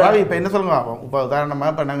இப்போ என்ன சொல்லுங்க, இப்போ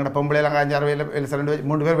உதாரணமாக இப்போ நாங்கள் பொம்பளைலாம் 5-6 வேலை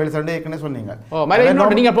 3 பேர் வேலை சண்டை ஏற்கனவே சொன்னீங்க.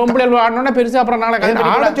 நீங்கள் பொம்பளை ஆடணும்னா பெருசாக அப்புறம் நாளைக்கு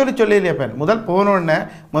ஆட சொல்லி இல்லையா இப்போ முதல் போனோடனே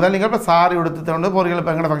நீங்கள் இப்போ சாரி எடுத்து போறீங்க.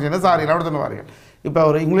 இப்போ எங்களோட ஃபங்க்ஷன் சாரிலாம் எடுத்துன்னு வாரீங்க. இப்போ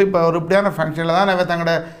ஒரு இங்கிலீஷ் இப்போ ஒரு இப்படியான ஃபங்க்ஷனில் தான் நான்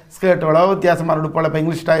தங்களோட ஸ்கர்ட்டோட வித்தியாசமான உடுப்போல இப்போ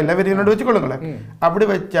இங்கிலீஷ் ஸ்டைலில் வெறி என்னோட வச்சுக்கொள்ளுங்களேன். அப்படி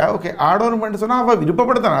வச்சா ஓகே ஆடணும் பண்ணி சொன்னால் அவள்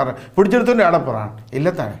விருப்பப்படுத்தான் பிடிச்சிருத்தோன்னு ஆட போகிறான்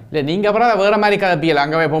இல்லை தானே. இல்லை நீங்கள் அப்புறம் வேறு மாதிரி கதப்பியல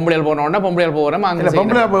அங்கே பொம்பளையில் போனோன்னா பொம்பளையில் போகிறோம். அங்கே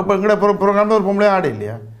பொம்பளை இப்போ எங்கட ப்ரோக்ராமில் ஒரு பொம்பளை ஆடு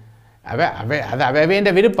இல்லையா?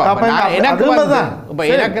 விருப்பம்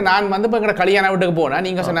எனக்கு நான் வந்து இப்போ எங்க கல்யாண வீட்டுக்கு போனா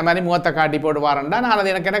நீங்க சொன்ன மாதிரி முகத்தை காட்டி போட்டு வரேன்டா நான்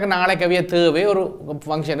அது எனக்கு நாளைக்கு தேவை ஒரு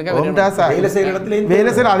ஃபங்க்ஷனுக்கு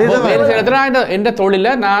வேலை செய்யற எந்த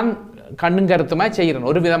தொழில நான் கண்ணும் கருத்துமா செய்யறேன்.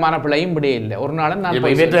 ஒரு விதமான பிள்ளையும் இப்படியே இல்லை. ஒரு நாள் நான்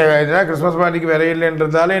கிறிஸ்மஸ் பார்ட்டிக்கு வேற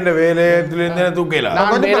இல்லைன்றதால இந்த வேலையிலிருந்து தூக்கல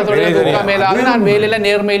நான் வேலையில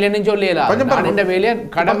நேர்மையிலன்னு சொல்லலாம். இந்த வேலையை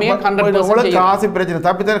கடமையை காசு பிரச்சனை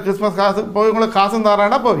தப்பித்தான் கிறிஸ்மஸ் காசு போய் உங்களுக்கு காசும்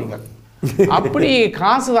தாரானா போவீங்க. அப்படி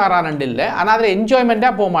காசு தாரானண்டு இல்லை. ஆனால் அதில்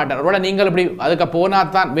என்ஜாய்மெண்ட்டாக போக மாட்டேன். ஒருவேளை நீங்கள் இப்படி அதுக்கு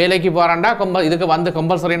போனால் தான் வேலைக்கு போகிறான்டா இதுக்கு வந்து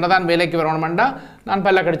கம்பல்சரின்னா தான் வேலைக்கு வரணுமெண்டா நான்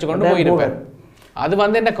பல்ல கடிச்சு கொண்டு போயிருப்பேன். அது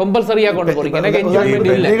வந்து என்ன கம்பல்சரியாக கொண்டு போறீங்க. எனக்கு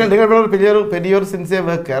என்ஜாய்மெண்ட் இல்லை. நீங்கள் பெரிய ஒரு சின்சியர்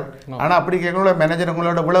ஒர்க்கர். ஆனால் அப்படி கேட்கங்களோட மேனேஜர்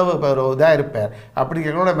உங்களோட உழவு ஒரு இதாக இருப்பார். அப்படி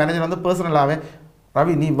கேட்கங்களோட மேனேஜர் வந்து பர்சனலாகவே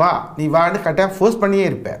ரவி நீ வான்னு கட்டாயம் ஃபோர்ஸ் பண்ணியே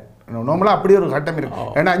இருப்பேன். நார்மலாக அப்படி ஒரு கட்டம் இருக்கு.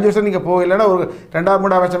 ஏன்னா 5 வருஷம் நீங்கள் போகலைன்னா ஒரு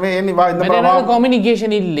 2-3 வருஷமே நீ வா இந்த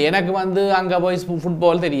கம்யூனிகேஷன் இல்லை. எனக்கு வந்து அங்கே போய்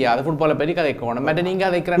ஃபுட்பால் தெரியாது. ஃபுட்பாலை பற்றி கதைக்கணும். பட் நீங்கள்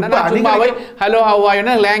கதைக்கிறேன்னா போய் ஹலோ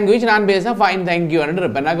ஹவாயுன்னா லாங்குவேஜ் நான் பேச ஃபைன் தேங்க்யூன்னு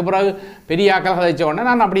இருப்பேன். எனக்கு பிறகு பெரிய ஆக்கள் கதைச்ச உடனே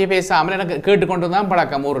நான் அப்படியே பேசாமல் எனக்கு கேட்டுக்கொண்டு தான்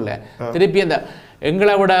பழக்கம் ஊரில். திருப்பி அந்த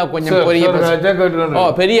எங்களை விட கொஞ்சம்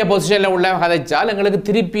பெரிய பொசிஷன்ல உள்ள கதைச்சால் எங்களுக்கு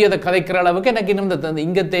திருப்பி அதை கதைக்கிற அளவுக்கு எனக்கு இன்னும்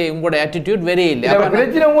இங்கத்தை உங்களோட ஆட்டிடியூட் வெறே இல்லை.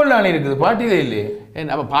 இருக்குது பாட்டியில இல்லையே.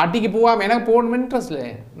 நம்ம பாட்டிக்கு போகாம எனக்கு போகணும் இன்ட்ரெஸ்ட் இல்லை.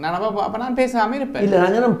 நான் பேசாம இருப்பேன்.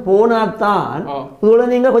 இல்லை நான் போனாதான் இதோட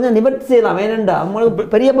நீங்க கொஞ்சம் நிவர்த்தி செய்யலாம். ஏனண்டா உங்களுக்கு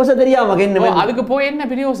பெரிய பொச தெரியாம அதுக்கு போய் என்ன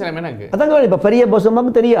பிரயோசனம் எனக்கு? அதான் இப்ப பெரிய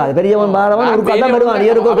பொசமாக்கு தெரியாது. பெரியவன் பாரவன் ஒரு கதை வருவான்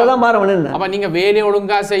இயற்கைதான் பாரவன் என்ன. அப்ப நீங்க வேலை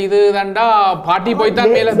ஒழுங்கா செய்து தண்டா பாட்டி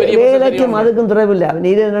போய்தான் வேலைக்கும் அதுக்கும் துறவில்லை.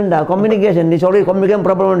 நீ என்னண்டா கம்யூனிகேஷன் நீ சொல்லி கம்யூனிகேஷன்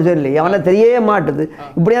ப்ராப்ளம்னு சொல்லி அவனை தெரியவே மாட்டுது.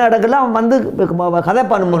 இப்படியா நடக்கலாம் அவன் வந்து கதை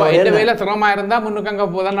பண்ணுவான். எந்த வேலை சிரமமா இருந்தா முன்னுக்கு அங்க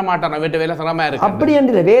போதான மாட்டான். வீட்டு வேலை சிரமமா இருக்கு. அப்படி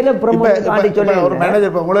என்று வேலை ஒரு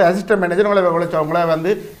மேனேஜர் உங்களை அசிஸ்டன்ட் மேனேஜர் உங்களை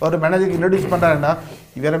வந்து ஒரு மேனேஜருக்கு இன்ட்ரோடியூஸ் பண்றாருன்னா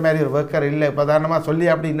இவர மாதிரி ஒரு ஒர்க்கர் இல்லை சாதாரணமா சொல்லி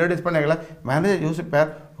அப்படி இன்ட்ரோடியூஸ் பண்ணல மேனேஜர் யோசிப்பார்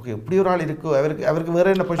ஓகே இப்படி ஒரு ஆள் இருக்கு அவருக்கு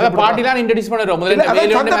வேற என்ன பொசிஷன் பார்ட்டி தான் இன்ட்ரோடியூஸ் பண்றோம். முதல்ல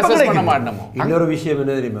வேலைய வந்து மெசேஜ் பண்ண மாட்டோம். இன்னொரு விஷயம்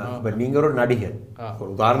என்ன தெரியுமா? இப்ப நீங்க ஒரு நடிகர்,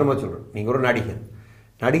 ஒரு உதாரணமா சொல்றேன், நீங்க ஒரு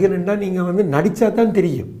நடிகர்னா நீங்க வந்து நடிச்சா தான்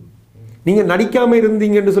தெரியும். நீங்க நடிக்காம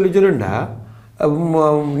இருந்தீங்கன்னு சொல்லி சொல்லுண்டா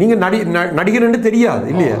நீங்க நடிகர்ன்னு தெரியாது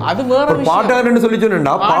இல்லையா? அது வேற பாட்டாளர்னு சொல்லி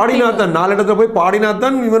சொன்னா பாடினாத்தான் 4 இடத்துல போய்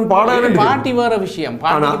பாடினாத்தான் இவன் பாடாளர். பாட்டி வேற விஷயம்.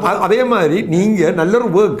 அதே மாதிரி நீங்க நல்ல ஒரு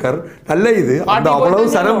ஒர்க்கர் நல்ல இது அந்த அவ்வளவு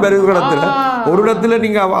சனம் பெருகிற இடத்துல ஒரு இடத்துல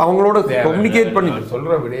நீங்க அவங்களோட கம்யூனிகேட் பண்ணி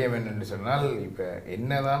சொல்ற விடயம் என்னன்னு சொன்னால் இப்ப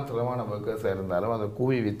என்னதான் திறமான ஒர்க்கர்ஸா இருந்தாலும் அதை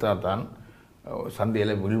கூவி வித்தா தான்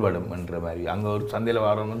சந்தையில் வில்வடம் என்ற மாதிரி அங்கே ஒரு சந்தையில்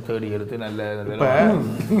வரணும்னு தேடி எடுத்து நல்ல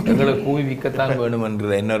எங்களை கூவி விற்கத்தான் வேணும்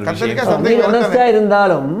என்ற இன்னொரு விஷயம்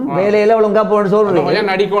இருந்தாலும் வேலையில ஒழுங்கா போன்னு சொல்றீங்க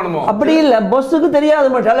நடிக்கணுமோ அப்படி இல்ல பொஸ்ஸுக்கு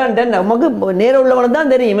தெரியாது டேலண்ட் நமக்கு நேர உள்ளவனுக்கு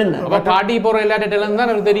தான் தெரியும். என்ன பாட்டி போற எல்லா டேலண்ட்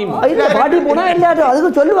தான் எனக்கு தெரியும். இல்ல பாட்டி போனா எல்லாரும்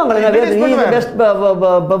அதுக்கு சொல்லுவாங்க பெஸ்ட்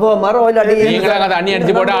பெர்ஃபார்மர் இல்லாட்டி தண்ணி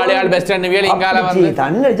அடிச்சு போட்டு ஆள் பெஸ்ட் வேலை இங்கால வந்து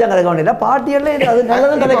தண்ணி அடிச்சாங்க கதை கவனில பாட்டி எல்லாம் அது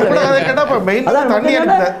நல்லதும் கதைக்கல.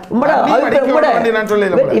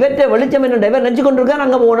 இவற்றை வெளிச்சம் என்ன இவர் நினைச்சு கொண்டிருக்காரு.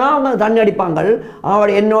 அங்கே போனால் அவங்க தண்ணி அடிப்பாங்க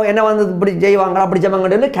அவள் என்ன வந்து இப்படி செய்வாங்க அப்படி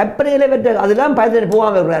செய்வாங்க கற்பனையில் இவற்றை அதெல்லாம் பயந்து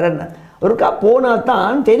போகாமல் இருக்கிறார். என்ன ஒருக்கா போனால்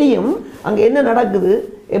தான் தெரியும் அங்கே என்ன நடக்குது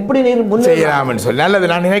எப்படி நீர் முன்னே செய்யலாம்னு சொல்லி நல்லது.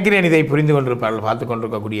 நான் நினைக்கிறேன் இதை புரிந்து கொண்டிருப்பார்கள், பார்த்து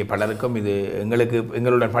கொண்டிருக்கக்கூடிய பலருக்கும் இது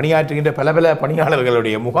எங்களுடன் பணியாற்றுகின்ற பல பல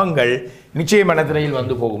பணியாளர்களுடைய முகங்கள் நிச்சய மனத்திரையில்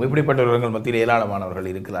வந்து போகும். இப்படிப்பட்டவர்கள் மத்தியில் ஏராளமானவர்கள்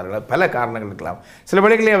இருக்கிறார்கள். பல காரணங்கள் இருக்கலாம். சில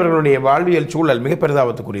வேளைகளில் அவர்களுடைய வாழ்வியல் சூழல் மிக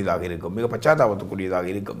பெரிதாபத்துக்குரியதாக இருக்கும், மிக பச்சாத்தாபத்துக்குரியதாக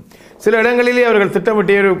இருக்கும். சில இடங்களிலே அவர்கள்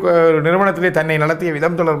திட்டமிட்டே ஒரு நிறுவனத்திலே தன்னை நடத்திய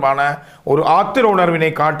விதம் தொடர்பான ஒரு ஆத்திர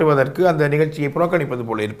உணர்வினை காட்டுவதற்கு அந்த நிகழ்ச்சியை புறக்கணிப்பது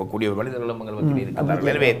போல இருக்கக்கூடிய மனிதர்களும் மத்தியில்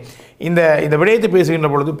இருக்கிறார்கள். எனவே இந்த விடயத்தை பேசுகின்ற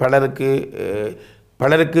பொழுது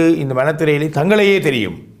பலருக்கு இந்த மனத்திரையிலே தங்களையே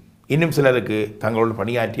தெரியும், இன்னும் சிலருக்கு தங்களோடு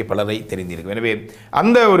பணியாற்றிய பலரை தெரிந்திருக்கும். எனவே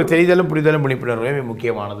அந்த ஒரு தெரிதலும் புரிதலும் விழிப்புணர்வுமே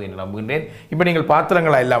முக்கியமானது என்று நம்புகின்றேன். இப்போ நீங்கள்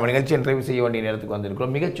பாத்திரங்களா இல்லாமல் நிகழ்ச்சியை நிறைவு செய்ய வேண்டிய நேரத்துக்கு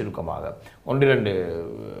வந்திருக்கிறோம். மிகச் சுருக்கமாக 1-2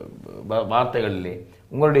 வார்த்தைகளிலே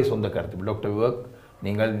உங்களுடைய சொந்த கருத்து. டாக்டர் விவேக்,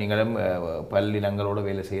 நீங்களும் பல்லினங்களோடு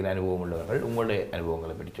வேலை செய்கிற அனுபவம் உள்ளவர்கள், உங்களுடைய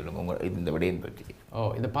அனுபவங்களை பற்றி சொல்லுங்கள், இந்த விடயம் பற்றி.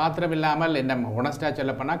 இந்த பாத்திரம் இல்லாமல் என்ன ஒனஸ்டாக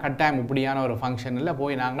சொல்லப்போனால் கட்டாயம் இப்படியான ஒரு ஃபங்க்ஷனில்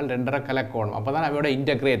போய் நாங்கள் 2.5 கலக்கணும். அப்போ தான் அவையோட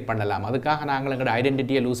இன்டெகிரேட் பண்ணலாம். அதுக்காக நாங்கள் எங்களோட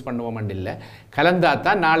ஐடென்டிட்டியை லூஸ் பண்ணுவோம் இல்லை,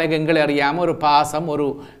 கலந்தாத்தான் நாளைக்கு எங்களை அறியாமல் ஒரு பாசம், ஒரு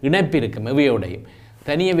இணைப்பு இருக்கும். இவையோடையும்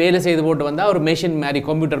தனியாக வேலை செய்து போட்டு வந்தால் ஒரு மெஷின் மாதிரி,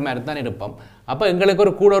 கம்ப்யூட்டர் மாதிரி தான் இருப்போம். அப்போ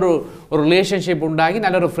எங்களுக்கு ஒரு ரிலேஷன்ஷிப் உண்டாகி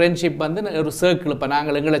நல்ல ஒரு ஃப்ரெண்ட்ஷிப் வந்து ஒரு சர்க்கிள். இப்போ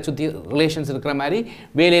நாங்கள் எங்களை சுற்றி ரிலேஷன்ஸ் இருக்கிற மாதிரி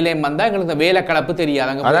வேலையிலேயும் வந்தால் எங்களுக்கு வேலை கலப்பு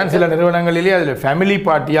தெரியாது. அதான் சில நிறுவனங்களிலே அதில் ஃபேமிலி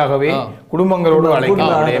பார்ட்டியாகவே குடும்பங்களோடு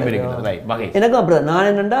எனக்கும் அப்படிதான். நான்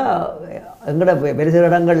என்னென்னா எங்கட பெரிய சில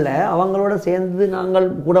இடங்களில் அவங்களோட சேர்ந்து நாங்கள்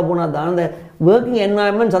கூட போனால் தான் அந்த ஒர்க்கிங்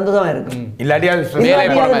என்வாயன்மெண்ட் சந்தோஷமாக இருக்கும். இல்லாட்டி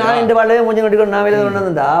நான் இந்த வேலையை கொஞ்சம் கட்டிக்கணும், நான் வேலையை கொண்டு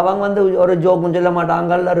வந்தா அவங்க வந்து ஒரு ஜோக்கும் சொல்ல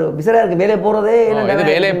மாட்டாங்க, ஒரு விசரா இருக்கு. வேலையை போகிறதே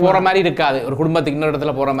வேலையை போகிற மாதிரி இருக்காது, ஒரு குடும்பத்துக்கு இன்னொரு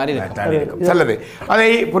இடத்துல போகிற மாதிரி இருக்கும். நல்லது, அதை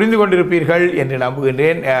புரிந்து கொண்டிருப்பீர்கள் என்று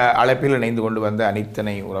நம்புகின்றேன். அழைப்பில் இணைந்து கொண்டு வந்த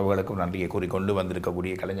அனைத்தனை உறவுகளுக்கும் நன்றியை கூறிக்கொண்டு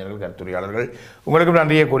வந்திருக்கக்கூடிய கலைஞர்கள், கருத்துரையாளர்கள் உங்களுக்கும்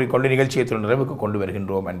நன்றியை கூறிக்கொண்டு நிகழ்ச்சியை நிறைவுக்கு கொண்டு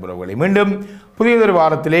வருகின்றோம். அன்புறவுகளை மீண்டும் புதியதொரு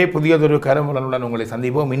வாரத்திலே புதியதொரு கருமுலனுடன் உங்களை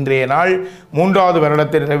சந்திப்போம். இன்றைய நாள் 3வது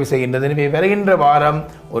வருடத்தை நிறைவு செய்கின்றது. எனவே வருகின்ற வாரம்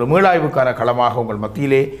ஒரு மீளாய்வுக்கான களமாக உங்கள்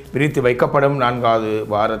மத்தியிலே விரித்து வைக்கப்படும். 4வது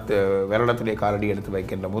வருடத்திலே காலடி எடுத்து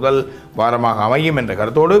வைக்கின்ற முதல் வாரமாக அமையும் என்ற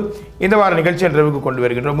கருத்தோடு இந்த வார நிகழ்ச்சி நிறைவுக்கு கொண்டு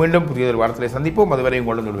வருகின்றோம். மீண்டும் புதியதொரு வாரத்திலே சந்திப்போம். அதுவரை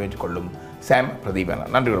உங்களுடன் ஏற்றுக்கொள்ளும் சாம் பிரதீபன்.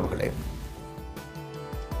 நன்றி உறவுகளே.